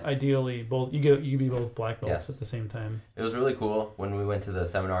Yes. ideally both. You could be both black belts Yes. at the same time. It was really cool when we went to the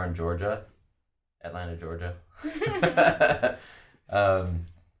seminar in Georgia, Atlanta, Georgia.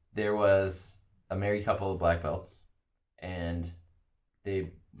 There was a married couple of black belts, and the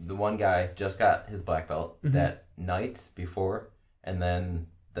one guy just got his black belt Mhm. that night before, and then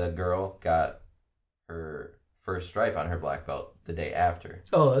the girl got her first stripe on her black belt the day after.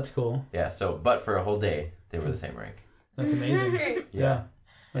 Oh, that's cool. Yeah, so, but for a whole day, they were the same rank. That's amazing. Great. Yeah.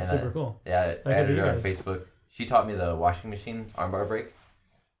 That's And, super cool. Yeah, I I added could her do on guys. Facebook. She taught me the washing machine armbar break,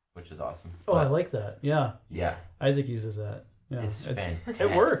 which is awesome. Oh, I But, like that. Yeah. yeah, Isaac uses that. Yeah. it's fantastic.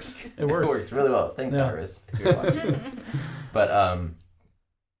 It works. It It works. works really well. Thanks, Yeah. Iris, if you're watching this. But,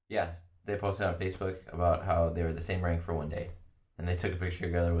 yeah, they posted on Facebook about how they were the same rank for one day. And they took a picture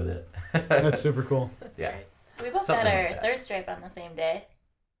together with it. That's super cool. That's Yeah. great. We both Something got our like that. third stripe on the same day.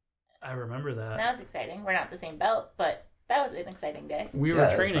 I remember that. That was exciting. We're not the same belt, but that was an exciting day. We Yeah, were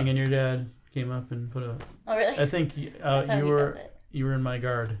that's training fun. and your dad came up and put a. Oh, really? I think That's how you he were does it. you were in my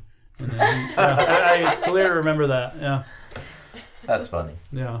guard. And then I clearly remember that. Yeah. That's funny.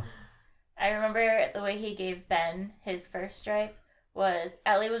 Yeah. I remember the way he gave Ben his first stripe was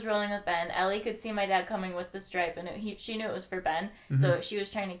Ellie was rolling with Ben. Ellie could see my dad coming with the stripe, and she knew it was for Ben. Mm-hmm. So she was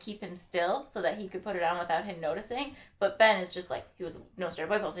trying to keep him still so that he could put it on without him noticing. But Ben is just like, he was no stripe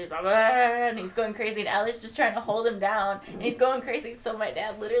white belt, so he's like, "Argh," and he's going crazy. And Ellie's just trying to hold him down, and he's going crazy. So my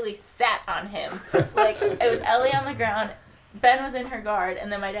dad literally sat on him. Like, it was Ellie on the ground. Ben was in her guard, and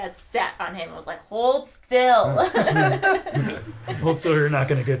then my dad sat on him and was like, hold still. Well, so you're not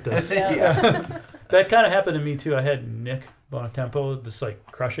gonna get this. Yeah. That kind of happened to me too. I had Nick Bonatempo just like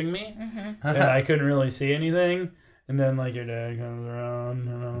crushing me, and I couldn't really see anything. And then like your dad comes around,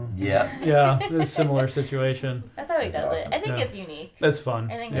 you know. Yeah. Yeah, it's a similar situation. That's how he That's does awesome. it. I think Yeah. it's unique. That's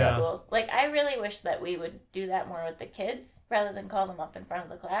fun. I think yeah. that's cool. Like, I really wish that we would do that more with the kids rather than call them up in front of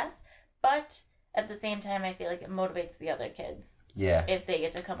the class. But at the same time, I feel like it motivates the other kids Yeah. if they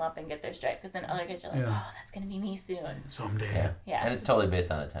get to come up and get their stripe. Because then other kids are like, Yeah. oh, that's going to be me soon. Someday. Yeah. Yeah. And it's totally based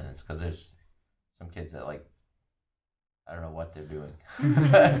on attendance because there's some kids that, like, I don't know what they're doing.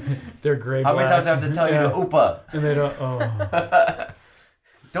 They're gray. How many black. times do I have to tell you Yeah. to oopa? And they don't. Oh,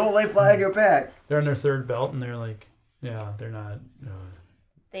 Don't lay flat on your back. they're on their third belt, and they're like, yeah, they're not.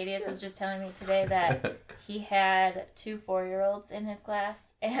 Thaddeus was just telling me today that he had 2 4-year-olds in his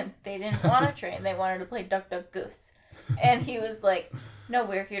class, and they didn't want to train. They wanted to play Duck, Duck, Goose. And he was like, no,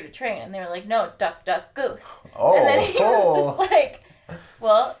 we're here to train. And they were like, no, Duck, Duck, Goose. Oh. And then he was just like,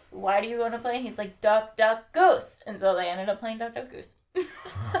 well, why do you want to play? And he's like, Duck, Duck, Goose. And so they ended up playing Duck, Duck, Goose.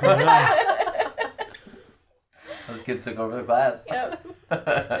 Those kids took over the class. Yep.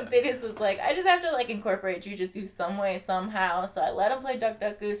 And Thaddeus was like, I just have to like incorporate jujitsu some way, somehow. So I let them play Duck,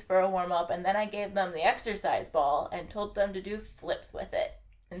 Duck, Goose for a warm-up, and then I gave them the exercise ball and told them to do flips with it.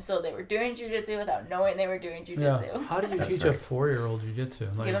 And so they were doing jujitsu without knowing they were doing Yeah. jujitsu. How do you That's teach great. a 4-year-old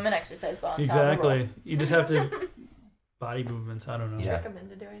jujitsu? Like, Give them an exercise ball and tell them to roll. exactly. You just have to body movements. I don't know. Yeah. Trick them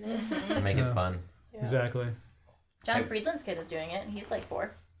into doing it. Mhm. Make Yeah. it fun. Yeah. Exactly. John Friedland's kid is doing it, and he's like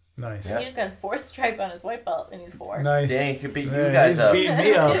 4. Nice. Yeah. He just got his 4th stripe on his white belt, and he's 4. Nice. Dang, he could beat you Yeah, guys he's up. beating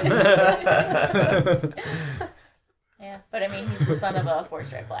me up. Yeah, but I mean, he's the son of a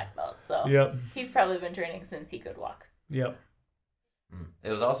 4-stripe black belt, so Yep. he's probably been training since he could walk. Yep. It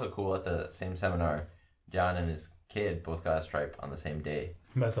was also cool at the same seminar. John and his kid both got a stripe on the same day.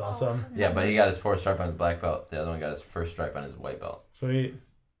 That's awesome. Yeah, but he got his 4th stripe on his black belt. The other one got his 1st stripe on his white belt. Sweet.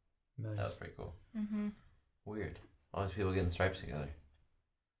 That was Nice. pretty cool. Mm-hmm. Weird. All these people getting stripes together.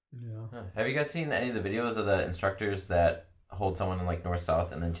 Yeah. Huh. Have you guys seen any of the videos of the instructors that hold someone in like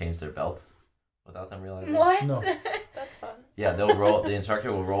north-south and then change their belts without them realizing? What? No. That's fun. Yeah, they'll roll. The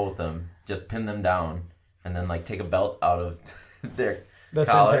instructor will roll with them, just pin them down, and then like take a belt out of their That's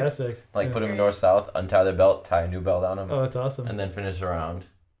collar, fantastic. like Yeah. put them north-south, untie their belt, tie a new belt on them, Oh, that's awesome. and then finish around,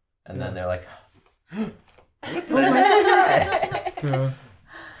 and Yeah. then they're like, Yeah.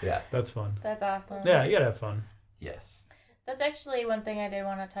 yeah, That's fun. That's awesome. Yeah, you gotta have fun. yes. That's actually one thing I did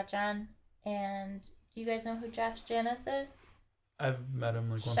want to touch on. And do you guys know who Josh Janis is? I've met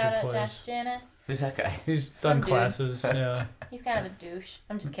him like once Shout or out twice. Josh Janis. Who's that guy? He's Some done dude. classes. Yeah. He's kind of a douche.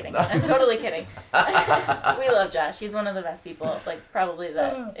 I'm just kidding. I'm totally kidding. We love Josh. He's one of the best people, like, probably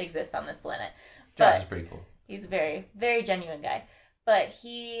that exists on this planet. Josh But is pretty cool. he's a very, very genuine guy. But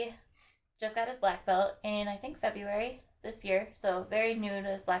he just got his black belt in, I think, February this year. So very new to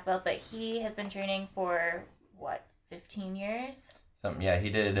his black belt. But he has been training for, 15 years? Something. Yeah, he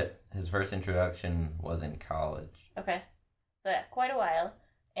did. His first introduction was in college. Okay. So yeah, quite a while.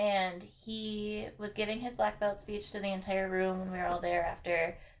 And he was giving his black belt speech to the entire room when we were all there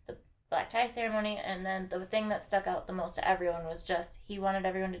after the black tie ceremony. And then the thing that stuck out the most to everyone was just he wanted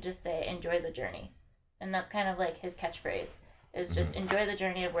everyone to just say, enjoy the journey. And that's kind of like his catchphrase, is just enjoy the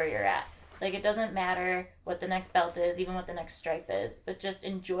journey of where you're at. Like, it doesn't matter what the next belt is, even what the next stripe is, but just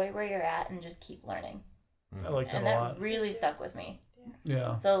enjoy where you're at and just keep learning. I liked it And a that lot. really stuck with me.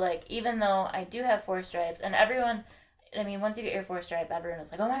 Yeah. So, like, even though I do have 4 stripes, and everyone, I mean, once you get your 4-stripe, everyone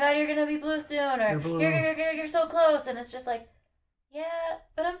is like, "Oh my God, you're gonna be blue soon," or You're blue. You're so close," and it's just like, yeah,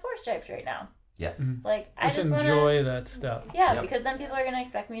 but I'm 4 stripes right now. Yes. Mhm. Like I Just just wanna, enjoy that stuff. yeah, Yep. because then people are gonna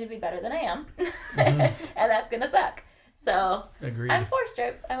expect me to be better than I am, Mhm. and that's gonna suck. So Agreed. I'm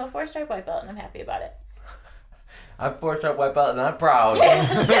 4-stripe. I'm a 4-stripe white belt, and I'm happy about it. I'm 4-stripe white belt, and I'm proud.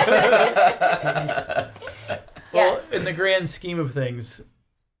 Well, Yes. in the grand scheme of things,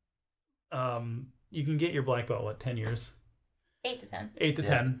 you can get your black belt, 10 years? 8 to 10. 8 to Yeah.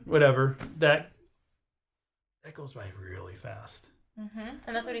 10, whatever. That goes by really fast. Mm-hmm.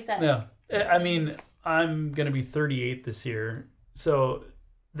 And that's what he said. Yeah. I mean, I'm going to be 38 this year, so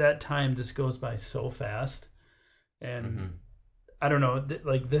that time just goes by so fast. And Mhm. I don't know,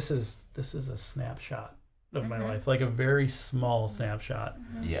 this is a snapshot of my Mhm. life, like a very small snapshot.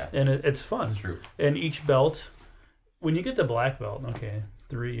 Yeah. And it's fun. That's true. And each belt, when you get the black belt, okay,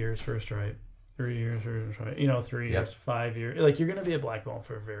 3 years for a stripe, 3 years for a stripe, 3 Yep. years, 5 years. Like, you're going to be a black belt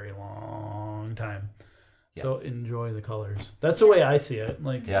for a very long time. So Yes. enjoy the colors. That's the way I see it.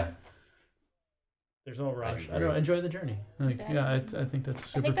 Like, Yeah. there's no rush. I agree. don't enjoy the journey. Like, Exactly. yeah, I think that's I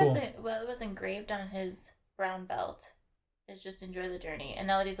super think cool. that's it. Well, it was engraved on his brown belt. Is just enjoy the journey. And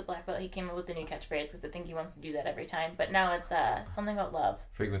now that he's a black belt, he came up with a new catchphrase because I think he wants to do that every time. But now it's something about love,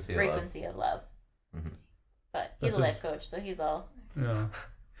 Frequency frequency of love. Mhm. But he's That's a life coach, so he's all Yeah.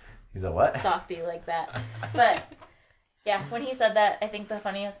 He's a what? softy like that. But yeah, when he said that, I think the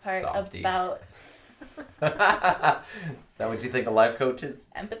funniest part Softy. about Is that what you think a life coach is?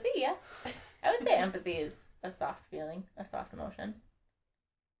 empathy, yeah, I would say empathy is a soft feeling, a soft emotion,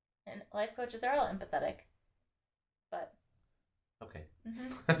 and life coaches are all empathetic. But Okay.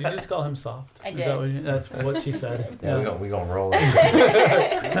 mhm. You just call him soft. I Is did. that what that's what she said. Yeah, we gonna roll.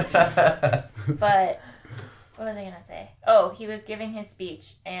 But what was I gonna say? Oh, he was giving his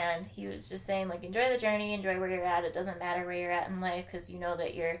speech, and he was just saying, like, enjoy the journey, enjoy where you're at. It doesn't matter where you're at in life, because you know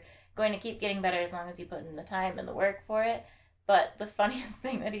that you're going to keep getting better as long as you put in the time and the work for it. But the funniest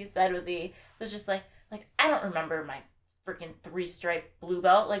thing that he said was he was just like I don't remember my freaking 3-stripe blue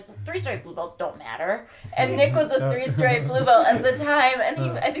belt. Like, 3-stripe blue belts don't matter. And Nick was a 3-stripe blue belt at the time,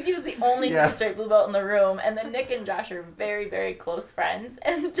 and I think he was the only 3-stripe blue belt in the room. And then Nick and Josh are very, very close friends.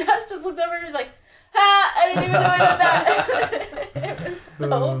 And Josh just looked over and was like, "Ha! I didn't even know I did that." It was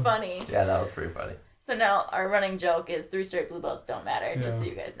so funny. Yeah, that was pretty funny. So now our running joke is 3-stripe blue belts don't matter, just so Yeah.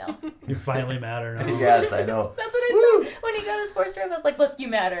 you guys know. You finally matter now. Yes, I know. That's what I said. When he got his 4-stripe, I was like, look, you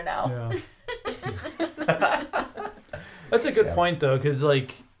matter now. Yeah. That's a good Yeah. point, though, because,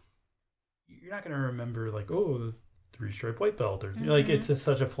 like, you're not going to remember, like, oh, the 3-stripe white belt. Or like, it's just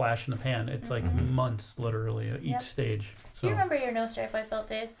such a flash in the pan. It's like Mhm. months, literally, at each Yep. stage. Do So you remember your no-stripe white belt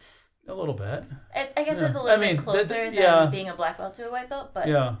days? a little bit. I guess Yeah. it's a little I mean, bit closer that- than yeah. being a black belt to a white belt, but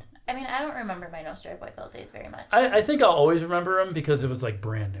Yeah. I mean, I don't remember my no-stripe white belt days very much. I think I'll always remember them because it was, like,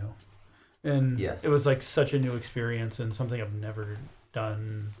 brand new. And Yes. it was, like, such a new experience and something I've never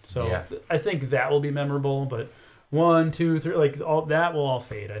done. So Yeah. I think that will be memorable, but 1, 2, 3, like, all that will all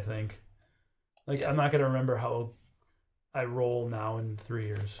fade, I think. Like, Yes. I'm not going to remember how I roll now in 3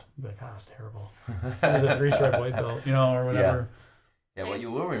 years. I'm like, it's terrible. It was a 3-stripe white belt, or whatever. Yeah, what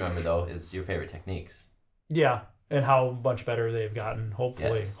you will remember though is your favorite techniques. Yeah, and how much better they've gotten,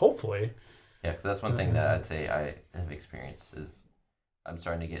 hopefully. Yes. Hopefully. Yeah, 'cause that's one thing that I'd say I have experienced is I'm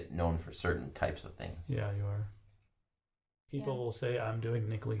starting to get known for certain types of things. Yeah, you are. People Yeah. will say I'm doing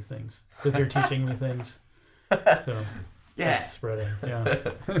Nickly things because you're teaching me things. So Yeah. it's spreading. Yeah.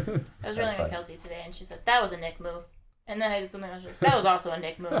 I was railing fun. on Kelsey today, and she said, that was a Nick move. And then I did something else, like, that was also a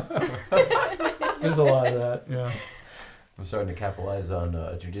Nick move. There's a lot of that. Yeah. I'm starting to capitalize on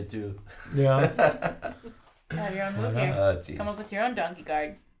jujitsu. Yeah. Have your own Why move not? here. Jeez. Come up with your own donkey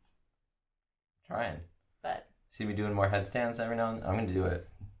guard. Trying. But See me doing more headstands every now and then? I'm going to do a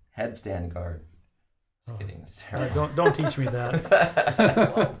headstand guard. Just Oh. kidding. It's terrible. Don't teach me that.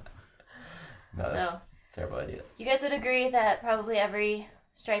 whoa. No, that's So a terrible idea. you guys would agree that probably every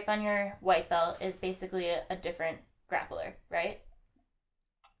stripe on your white belt is basically a different grappler, right?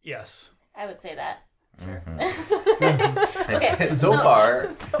 Yes. I would say that. Mhm. Okay, so far.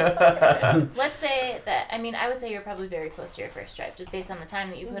 Let's say that, I would say you're probably very close to your first stripe, just based on the time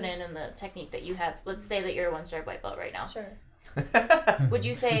that you put in and the technique that you have. Let's say that you're a 1-stripe white belt right now. Sure. Would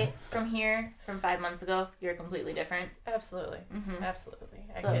you say from 5 months ago, you're completely different? Absolutely. Mm-hmm. Absolutely.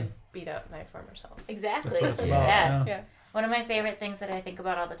 I So- could beat up my former self. Exactly. That's what it's about, Yes. yeah. One of my favorite things that I think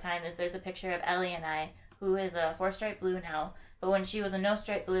about all the time is there's a picture of Ellie and I, who is a 4-stripe blue now, but when she was a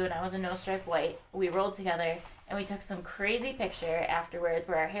no-stripe blue and I was a no-stripe white, we rolled together and we took some crazy picture afterwards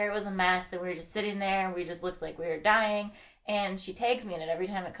where our hair was a mess and we were just sitting there and we just looked like we were dying. And she tags me in it every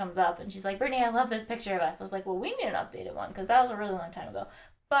time it comes up. And she's like, Brittany, I love this picture of us. I was like, well, we need an updated one because that was a really long time ago.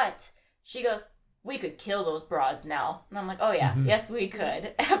 But she goes, we could kill those broads now. And I'm like, oh, yeah. Yes, we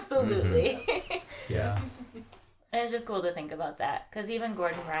could. Absolutely. Yeah. And it's just cool to think about that. Because even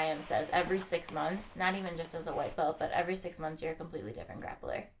Gordon Ryan says every 6 months, not even just as a white belt, but every 6 months you're a completely different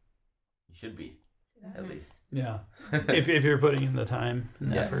grappler. You should be, at least. Yeah. if you're putting in the time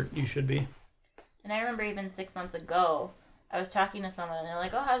and effort, you should be. And I remember even 6 months ago, I was talking to someone and they're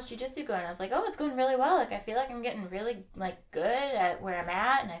like, oh, how's jiu-jitsu going? I was like, oh, it's going really well. Like, I feel like I'm getting really, like, good at where I'm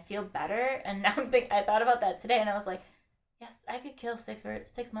at and I feel better. And now I thought about that today and I was like, yes, I could kill 6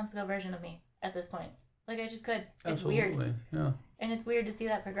 months ago version of me at this point. Like, I just could. It's weird. Yeah. And it's weird to see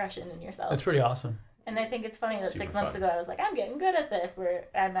that progression in yourself. It's pretty awesome. And I think it's funny that Super 6 months fun. ago I was like, I'm getting good at this where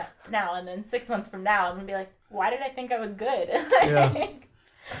I'm at now. And then 6 months from now, I'm going to be like, why did I think I was good? Yeah.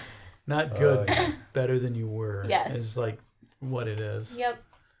 Not good, better than you were. Yes. Is like what it is. Yep.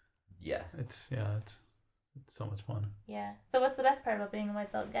 Yeah. It's so much fun. Yeah. So what's the best part about being a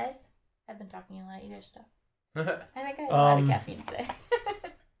white belt, guys? I've been talking a lot. You guys stuff. I think I had a lot of caffeine today.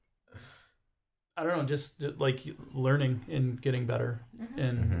 I don't know, just like learning and getting better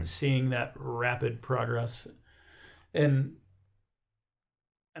and seeing that rapid progress. And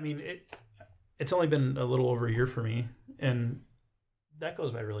I mean, it's only been a little over a year for me, and that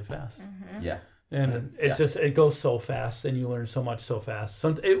goes by really fast. Yeah. And it goes so fast, and you learn so much so fast.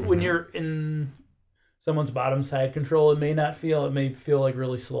 When you're in someone's bottom side control, it may feel like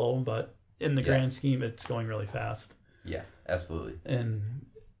really slow, but in the grand scheme, it's going really fast. Yeah, absolutely. And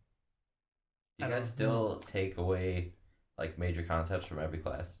do you guys still take away like major concepts from every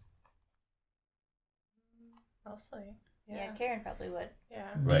class? Mostly. Yeah, Karen probably would. Yeah.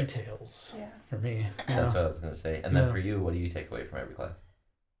 Right. Details. Yeah. For me. That's what I was gonna say. And then for you, what do you take away from every class?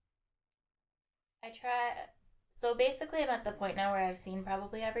 I try. So basically, I'm at the point now where I've seen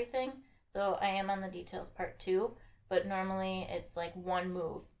probably everything. So I am on the details part 2, but normally it's like one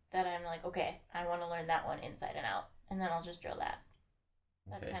move that I'm like, okay, I want to learn that one inside and out, and then I'll just drill that.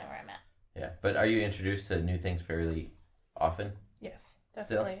 That's kind of where I'm at. Yeah, but are you introduced to new things fairly often? Yes,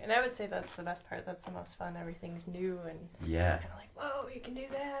 definitely. And I would say that's the best part. That's the most fun. Everything's new and kind of like, whoa, you can do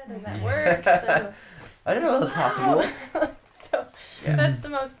that, and that works. And, I didn't know that was possible. So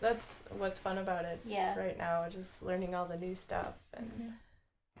that's what's fun about it. Yeah. Right now, just learning all the new stuff. And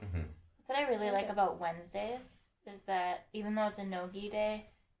That's what I really like about Wednesdays is that even though it's a no-gi day,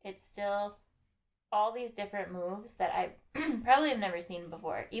 it's still all these different moves that I probably have never seen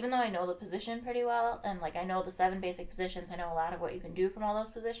before. Even though I know the position pretty well, and like I know the 7 basic positions, I know a lot of what you can do from all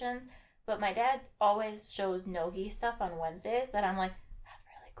those positions, but my dad always shows no-gi stuff on Wednesdays that I'm like, that's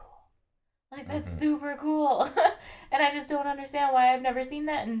really cool. Like, that's super cool. And I just don't understand why I've never seen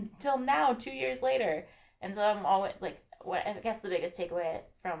that until now, 2 years later. And so I'm always like, what I guess the biggest takeaway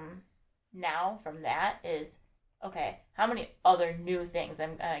from that is, okay, how many other new things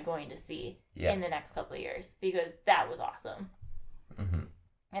am I going to see in the next couple of years? Because that was awesome.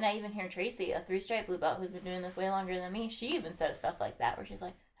 And I even hear Tracy, a 3-stripe blue belt who's been doing this way longer than me, she even says stuff like that where she's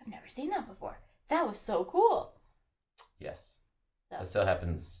like, I've never seen that before. That was so cool. Yes. So. That still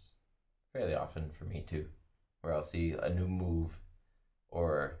happens fairly often for me too, where I'll see a new move,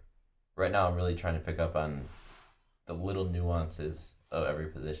 or right now I'm really trying to pick up on the little nuances of every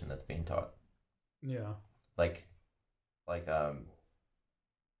position that's being taught. Yeah. Like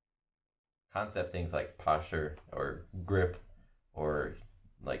concept things like posture or grip or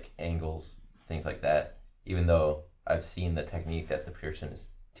like angles, things like that, even though I've seen the technique that the person is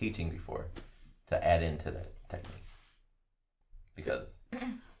teaching before, to add into that technique. Because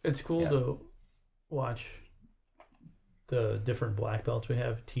it's cool to watch the different black belts we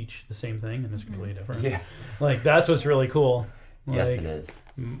have teach the same thing, and it's completely different. Yeah. Like, that's what's really cool. Like, yes, it is.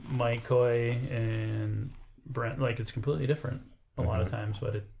 Mike Coy and Brent, like, it's completely different a lot of times,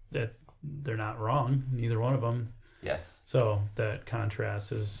 but they're not wrong, neither one of them. Yes. So that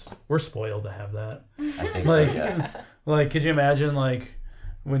contrast we're spoiled to have that. I think Like, so, yes. Like, could you imagine, like,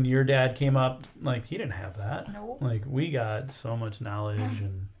 when your dad came up, like, he didn't have that. Nope. Like, we got so much knowledge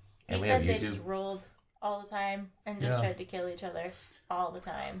and He we said have they YouTube. just rolled all the time and just tried to kill each other all the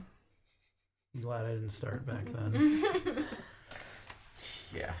time. I'm glad I didn't start back then.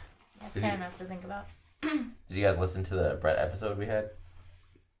 Yeah. That's Did kind you- of nuts to think about. Did you guys listen to the Brett episode we had?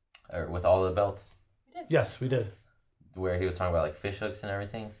 Or with all the belts? Yes, we did. Where he was talking about like fish hooks and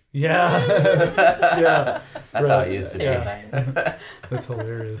everything? Yeah. Yeah. That's how it used to be. Yeah. That's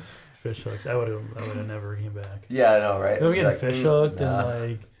hilarious. Fish hooks. I would have never came back. Yeah, I know, right? I'm getting Like, fish hooked nah.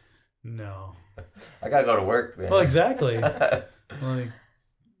 and like, no. I gotta go to work, man. Well, exactly. Like,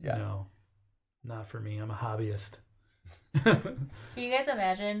 Yeah. no, not for me. I'm a hobbyist. Can you guys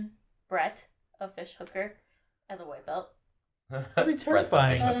imagine Brett, a fish hooker, as a white belt? That'd be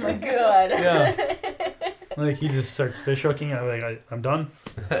terrifying. Oh my god. Yeah. Like he just starts fish hooking. I'm done.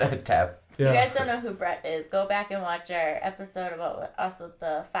 Tap. Yeah. If you guys don't know who Brett is, go back and watch our episode about us with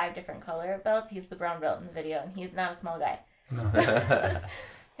the 5 different color belts. He's the brown belt in the video, and he's not a small guy. No.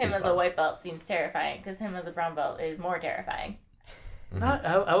 Him as a white belt seems terrifying, because him as a brown belt is more terrifying. Not,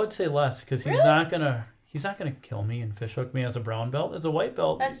 I would say less, because he's not gonna kill me and fish hook me as a brown belt. As a white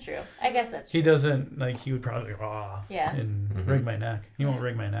belt, That's true. I guess that's true. he doesn't he would probably Yeah. and rig my neck. He won't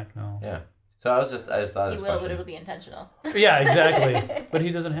rig my neck now. Yeah. So I just thought He this will, but question. it'll be intentional. Yeah, exactly. But he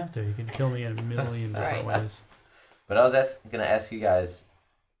doesn't have to. He can kill me in a million different Right. ways. But I was gonna ask you guys,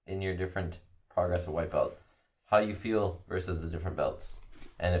 in your different progress with white belt, how you feel versus the different belts,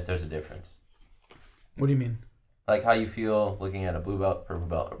 and if there's a difference. What do you mean? Like how you feel looking at a blue belt, purple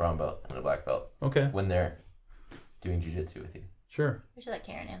belt, a brown belt, and a black belt Okay, when they're doing jiu-jitsu with you. sure. We should let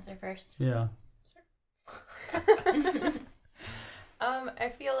Karen answer first. Yeah. I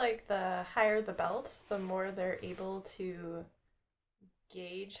feel like the higher the belt, the more they're able to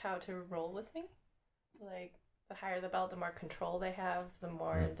gauge how to roll with me. Like, the higher the belt, the more control they have, the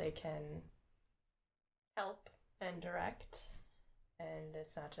more they can help and direct. And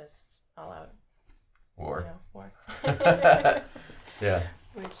it's not just all out War. war. Yeah.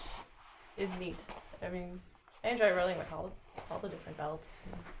 Which is neat. I mean, I enjoy rolling with all the different belts.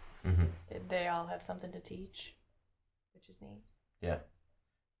 Mm-hmm. They all have something to teach, which is neat. Yeah.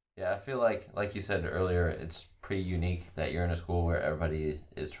 Yeah, I feel like you said earlier, it's pretty unique that you're in a school where everybody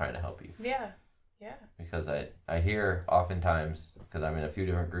is trying to help you. Yeah, yeah. Because I hear oftentimes, because I'm in a few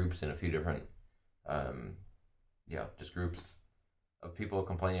different groups and a few different, just groups of people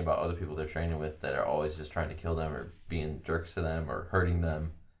complaining about other people they're training with that are always just trying to kill them or being jerks to them or hurting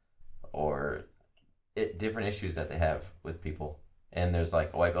them or different issues that they have with people. And there's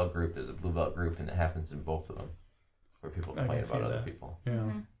like a white belt group, there's a blue belt group, and it happens in both of them where people I complain can see about other that. people. Yeah.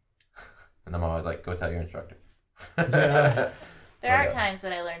 Mm-hmm. And I'm always like, go tell your instructor. Yeah. There are Yeah. times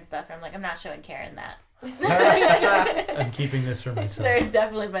that I learn stuff and I'm like, I'm not showing Karen that. I'm keeping this for myself. There's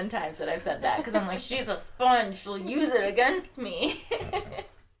definitely been times that I've said that because I'm like, she's a sponge. She'll use it against me.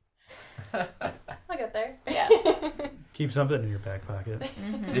 I'll get there. Yeah. Keep something in your back pocket.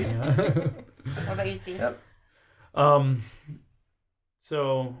 Mm-hmm. Yeah. What about you, Steve? Yep.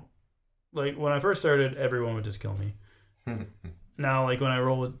 So, like, when I first started, everyone would just kill me. Now, like, when I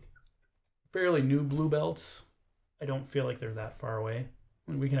roll with fairly new blue belts, I don't feel like they're that far away.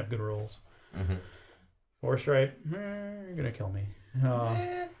 We can have good rolls. Mm-hmm. 4-stripe, you're gonna kill me.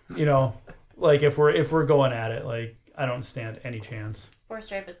 You know, like if we're going at it, like I don't stand any chance.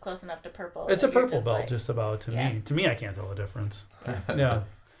 4-stripe is close enough to purple. It's a that you're purple just belt, like- just about to Yeah. me. To me, I can't tell the difference. Yeah,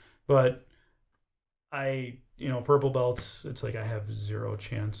 but purple belts. It's like I have zero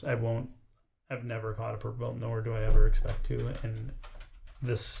chance. I've never caught a purple belt, nor do I ever expect to in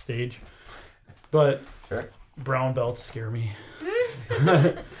this stage. But Sure. brown belts scare me.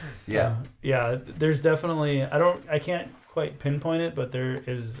 Yeah. Yeah, there's definitely I can't quite pinpoint it, but there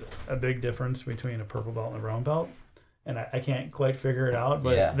is a big difference between a purple belt and a brown belt. And I can't quite figure it out,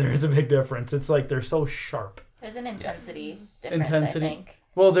 but Yeah. there's a big difference. It's like they're so sharp. There's an intensity difference, Intensity. I think.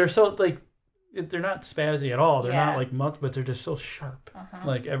 Well, they're so they're not spazzy at all. They're Yeah. not like mutts, but they're just so sharp. Uh-huh.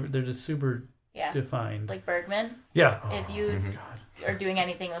 Like they're just super Yeah. defined. Like Bergman. Yeah. If you Mhm. God. are doing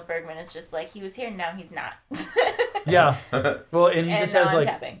anything with Bergman, it's just like he was here, now he's not. Yeah. Well, and he and just now has I'm like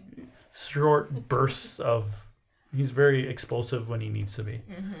tapping. short bursts of. He's very explosive when he needs to be,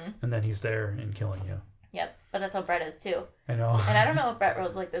 Mm-hmm. and then he's there and killing you. Yep, but that's how Brett is too. I know. And I don't know if Brett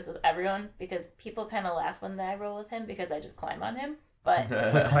rolls like this with everyone because people kind of laugh when I roll with him because I just climb on him. But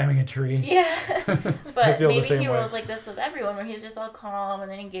Like climbing a tree. yeah, I but feel the maybe same he way. rolls like this with everyone where he's just all calm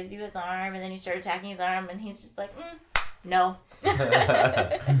and then he gives you his arm and then you start attacking his arm and he's just like, no.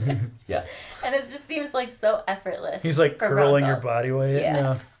 Yes. And it just seems like so effortless. He's like for curling brown your belts. body weight. Yeah.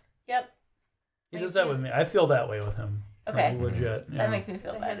 Yeah. Yep. He Makes does that with me. sense. I feel that way with him. Okay. Like, legit. Yeah. That makes me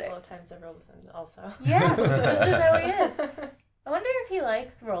feel A better. handful of times I've rolled with him also. Yeah, that's just how he is. I wonder if he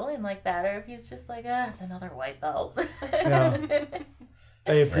likes rolling like that or if he's just like, it's another white belt. Yeah.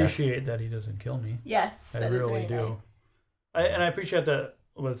 I appreciate that he doesn't kill me. Yes. I that is really very do. nice. And I appreciate that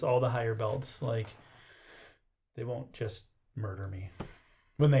with all the higher belts. Like, they won't just murder me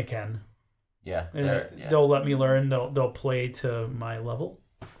when they can. Yeah. And Yeah. they'll let me learn. They'll play to my level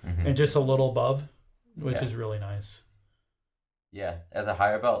Mhm. and just a little above, which Yeah. is really nice. Yeah, as a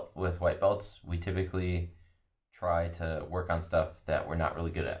higher belt with white belts, we typically try to work on stuff that we're not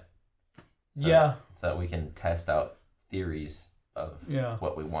really good at. So Yeah. So that we can test out theories of Yeah.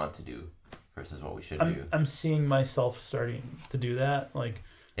 what we want to do versus what we should I'm, do. I'm seeing myself starting to do that, like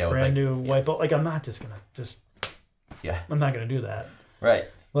Yeah, with brand like, new white belt. Like I'm not just gonna I'm not gonna do that. Right.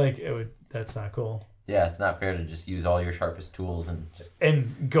 Like that's not cool. Yeah, it's not fair to just use all your sharpest tools and just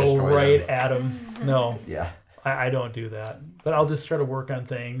go destroy right them. at them. No, yeah. I don't do that. But I'll just try to work on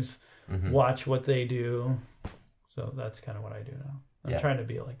things, watch what they do. So that's kind of what I do now. I'm trying to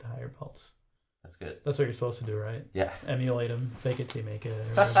be like the higher belts. That's good. That's what you're supposed to do, right? Yeah. Emulate them, fake it till you make it.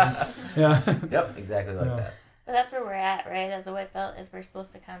 Yeah. Yep, exactly like that. But that's where we're at, right? As a white belt, is we're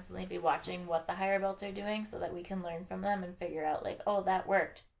supposed to constantly be watching what the higher belts are doing so that we can learn from them and figure out, like, oh, that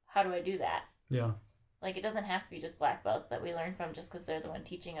worked. How do I do that? Yeah. Like, it doesn't have to be just black belts that we learn from just because they're the one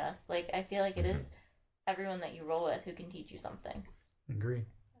teaching us. Like, I feel like it is everyone that you roll with who can teach you something. Agree.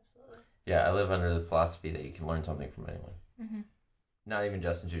 Absolutely. Yeah, I live under the philosophy that you can learn something from anyone. Not even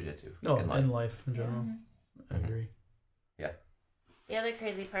just in jiu-jitsu. No, in life in general. I agree. Yeah. The other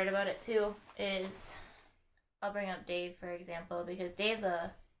crazy part about it, too, is I'll bring up Dave, for example, because Dave's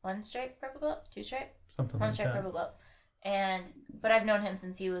a 1-stripe purple belt, 2-stripe? Something 1-stripe like that. purple belt. But I've known him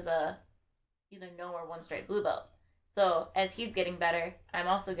since he was a either no or 1-stripe blue belt. So as he's getting better, I'm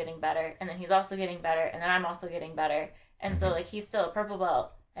also getting better, and then he's also getting better, and then I'm also getting better. And so, like, he's still a purple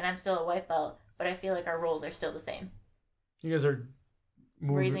belt, and I'm still a white belt, but I feel like our roles are still the same. You guys are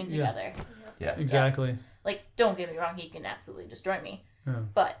breathing together. Yeah. Exactly. Yeah. Like, don't get me wrong, he can absolutely destroy me. Yeah.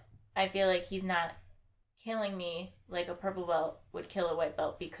 But I feel like he's not killing me like a purple belt would kill a white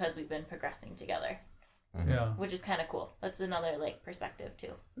belt because we've been progressing together. Yeah. Which is kind of cool. That's another, like, perspective,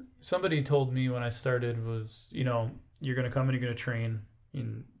 too. Somebody told me when I started was, you're going to come and you're going to train.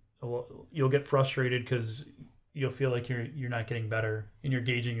 And you'll get frustrated because you'll feel like you're not getting better. And you're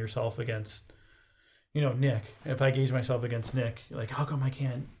gauging yourself against, Nick. If I gauge myself against Nick, like, how come I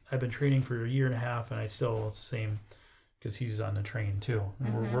can't? I've been training for a year and a half and I still it's the same because he's on the train, too.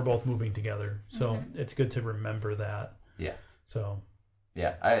 And we're both moving together. So it's good to remember that. Yeah. So.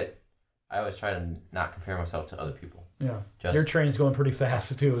 Yeah, I always try to not compare myself to other people. Yeah. Just... Your train's going pretty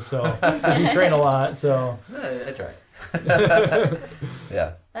fast, too, so you train a lot, so. I try.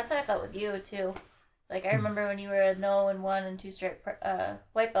 Yeah. That's how I felt with you, too. Like, I remember when you were a no and 1 and 2-stripe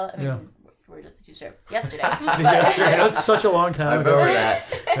white belt. I mean, we were just a 2-stripe yesterday. Yesterday. That's such a long time ago. I remember that.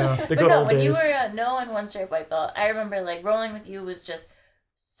 Yeah, the but good no, old when days. you were a no and 1-stripe white belt, I remember, like, rolling with you was just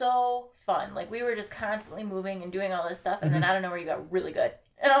so fun. Like, we were just constantly moving and doing all this stuff, and then out of nowhere you got really good.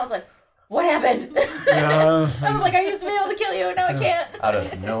 And I was like, what happened? Yeah, I was like, I used to be able to kill you, and now I can't. Out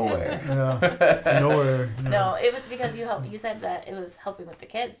of nowhere. Yeah. Nowhere. No, it was because you said that it was helping with the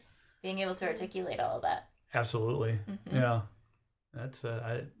kids, being able to articulate all of that. Absolutely. Yeah. That's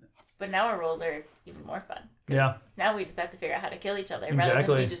But now our roles are even more fun. Yeah. Now we just have to figure out how to kill each other rather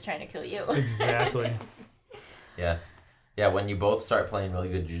Exactly. than me just trying to kill you. Exactly. Yeah. Yeah, when you both start playing really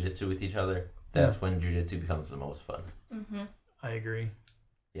good jiu-jitsu with each other, that's when jiu-jitsu becomes the most fun. I agree.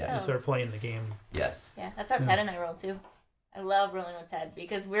 Yeah. You start playing the game. Yes. Yeah, that's how Ted and I roll too. I love rolling with Ted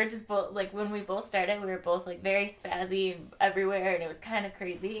because we're just both, like, when we both started, we were both, like, very spazzy and everywhere, and it was kind of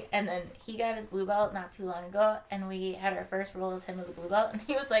crazy. And then he got his blue belt not too long ago, and we had our first roll as him as a blue belt, and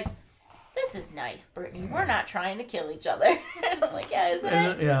he was like, this is nice, Brittany. We're not trying to kill each other. And I'm like, yeah, isn't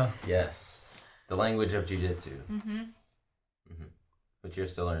it? Yeah. Yes. The language of jiu-jitsu. But you're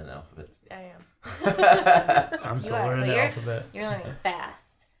still learning the alphabet. I am. I'm still learning the alphabet. You're learning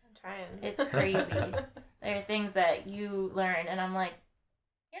fast. I'm trying. It's crazy. There are things that you learn, and I'm like,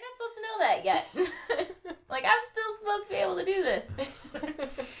 you're not supposed to know that yet. Like, I'm still supposed to be able to do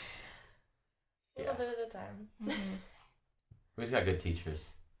this. A little bit at a time. We've got good teachers.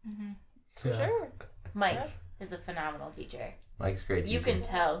 Yeah. Sure. Mike is a phenomenal teacher. Mike's a great teacher. You can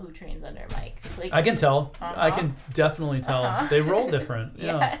tell who trains under Mike. Like, I can tell. I can definitely tell. They roll different.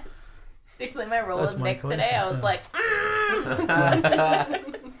 Yeah. Yes. Seriously, my roll That's with Mike Nick today, I was like,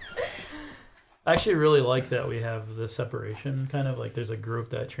 I actually really like that we have the separation, kind of like there's a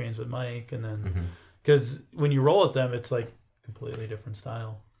group that trains with Mike, and then because when you roll with them, it's like completely different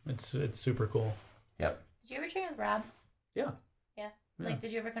style. It's super cool. Yep. Did you ever train with Rob? Yeah. Yeah. Like,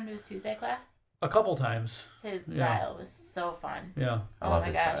 did you ever come to his Tuesday class? A couple times. His style was so fun. Yeah. I love my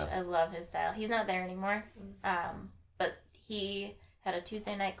his gosh, style. I love his style. He's not there anymore. But he had a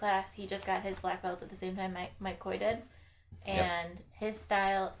Tuesday night class. He just got his black belt at the same time Mike Coy did. And his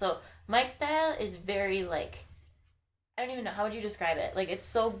style, so Mike's style is very, like, I don't even know, how would you describe it? Like, it's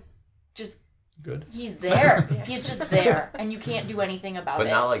so just good. He's there. He's just there, and you can't do anything about it. But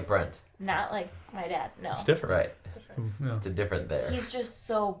not like Brent. Not like my dad, no. It's different. Right. Yeah. It's a different there. He's just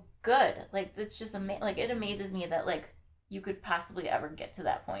so good. Like, it's just like, it amazes me that, like, you could possibly ever get to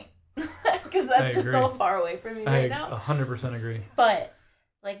that point. Because that's just so far away from me right now. I 100% agree. But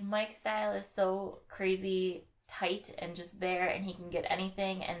like Mike's style is so crazy tight and just there, and he can get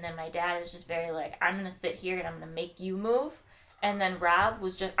anything. And then my dad is just very like, I'm gonna sit here and I'm gonna make you move. And then Rob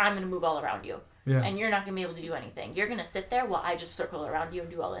was just, I'm gonna move all around you, and you're not gonna be able to do anything. You're gonna sit there while I just circle around you and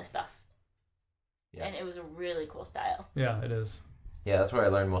do all this stuff. Yeah. And it was a really cool style. Yeah, it is. Yeah, that's where I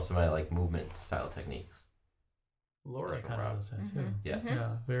learned most of my like movement style techniques. Laura kind of does that too. Yes.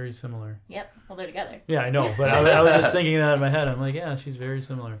 Yeah, very similar. Yep. Well, they're together. Yeah, I know, but I was just thinking that in my head. I'm like, yeah, she's very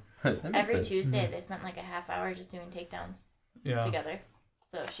similar. Every Tuesday, they spent like a half hour just doing takedowns together.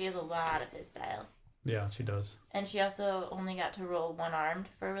 So she has a lot of his style. Yeah, she does. And she also only got to roll one-armed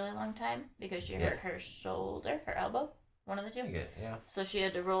for a really long time because she hurt her shoulder, her elbow, one of the two. Yeah. So she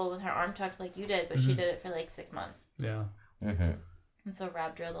had to roll with her arm tucked like you did, but she did it for like 6 months. Yeah. Mm-hmm. And so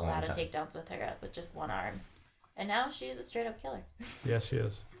Rob drilled a lot of takedowns with her with just one arm. And now she's a straight-up killer. Yes, she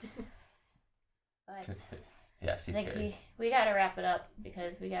is. But yeah, she's scary. we got to wrap it up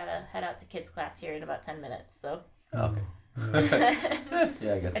because we got to head out to kids' class here in about 10 minutes. So. Okay.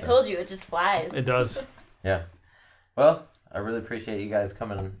 Yeah, I guess I told you, it just flies. It does. Yeah. Well, I really appreciate you guys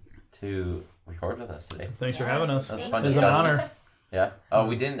coming to record with us today. Thanks for having us. That was fun. It's an honor. Yeah. Oh,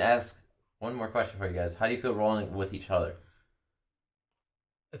 we didn't ask one more question for you guys. How do you feel rolling with each other?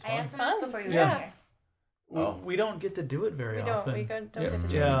 It's I fun. asked him this before you were here. We don't get to do it very often. We don't get to do it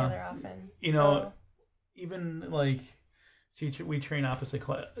together often. You know, even like we train opposite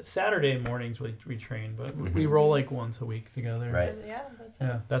class. Saturday mornings we train, but we roll like once a week together. Right.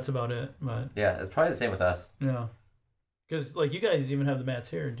 Yeah, that's about it. But yeah, it's probably the same with us. Yeah. Because like you guys even have the mats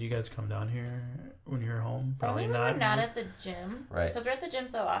here. Do you guys come down here when you're home? Probably Only not. when we're not at the gym. Right. Because we're at the gym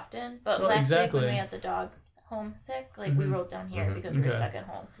so often. But Well, last exactly. week when we had the dog homesick, like we rolled down here because we were stuck at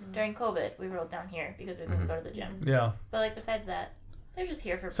home. During COVID, we rolled down here because we couldn't go to the gym. Yeah. But like besides that, they're just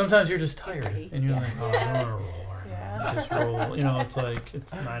here for. Sometimes you're just tired and you're like, oh, I don't want to roll. Yeah. Just roll. You know, it's like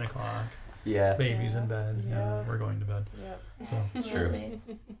it's 9 o'clock. Yeah. Baby's in bed. Yeah. We're going to bed. Yep. So. It's true.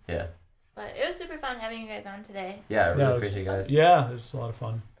 Yeah. But it was super fun having you guys on today. Yeah, I really appreciate you guys. Yeah, it was a lot of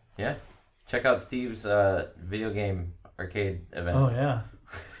fun. Yeah. Check out Steve's video game arcade event. Oh, yeah.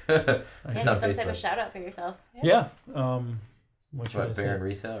 Yeah, do some type of shout out for yourself. Yeah. What Barron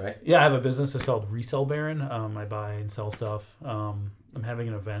Resale, right? Yeah, I have a business. It's called Resell Barron. I buy and sell stuff. I'm having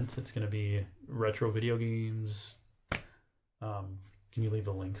an event. It's going to be retro video games. Can you leave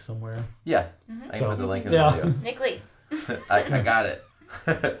the link somewhere? Yeah. I can put the link in the video. Nick Lee. I got it.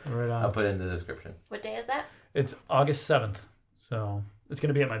 Right on. I'll put it in the description. What day is that? It's August 7th. So it's going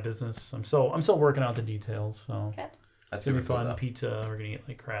to be at my business. I'm still working out the details. So Okay. It's going to be fun. Pizza. We're going to eat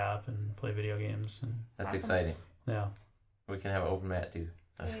like crap and play video games. And that's exciting. Yeah. We can have an open mat too.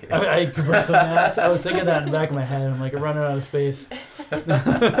 I'm just kidding. I could bring some mats. I was thinking that in the back of my head. I'm like, I'm running out of space.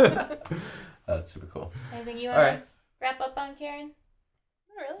 That's super cool. Anything you want to wrap up on, Karen?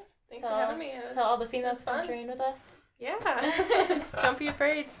 Not really. Thanks for having me. Tell all the females come train with us. Yeah. Don't be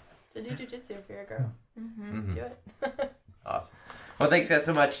afraid to do jujitsu if you're a girl. Do it. Awesome. Well, thanks guys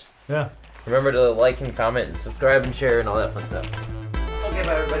so much. Yeah. Remember to like and comment and subscribe and share and all that fun stuff. Okay,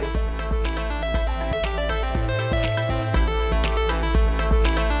 bye everybody.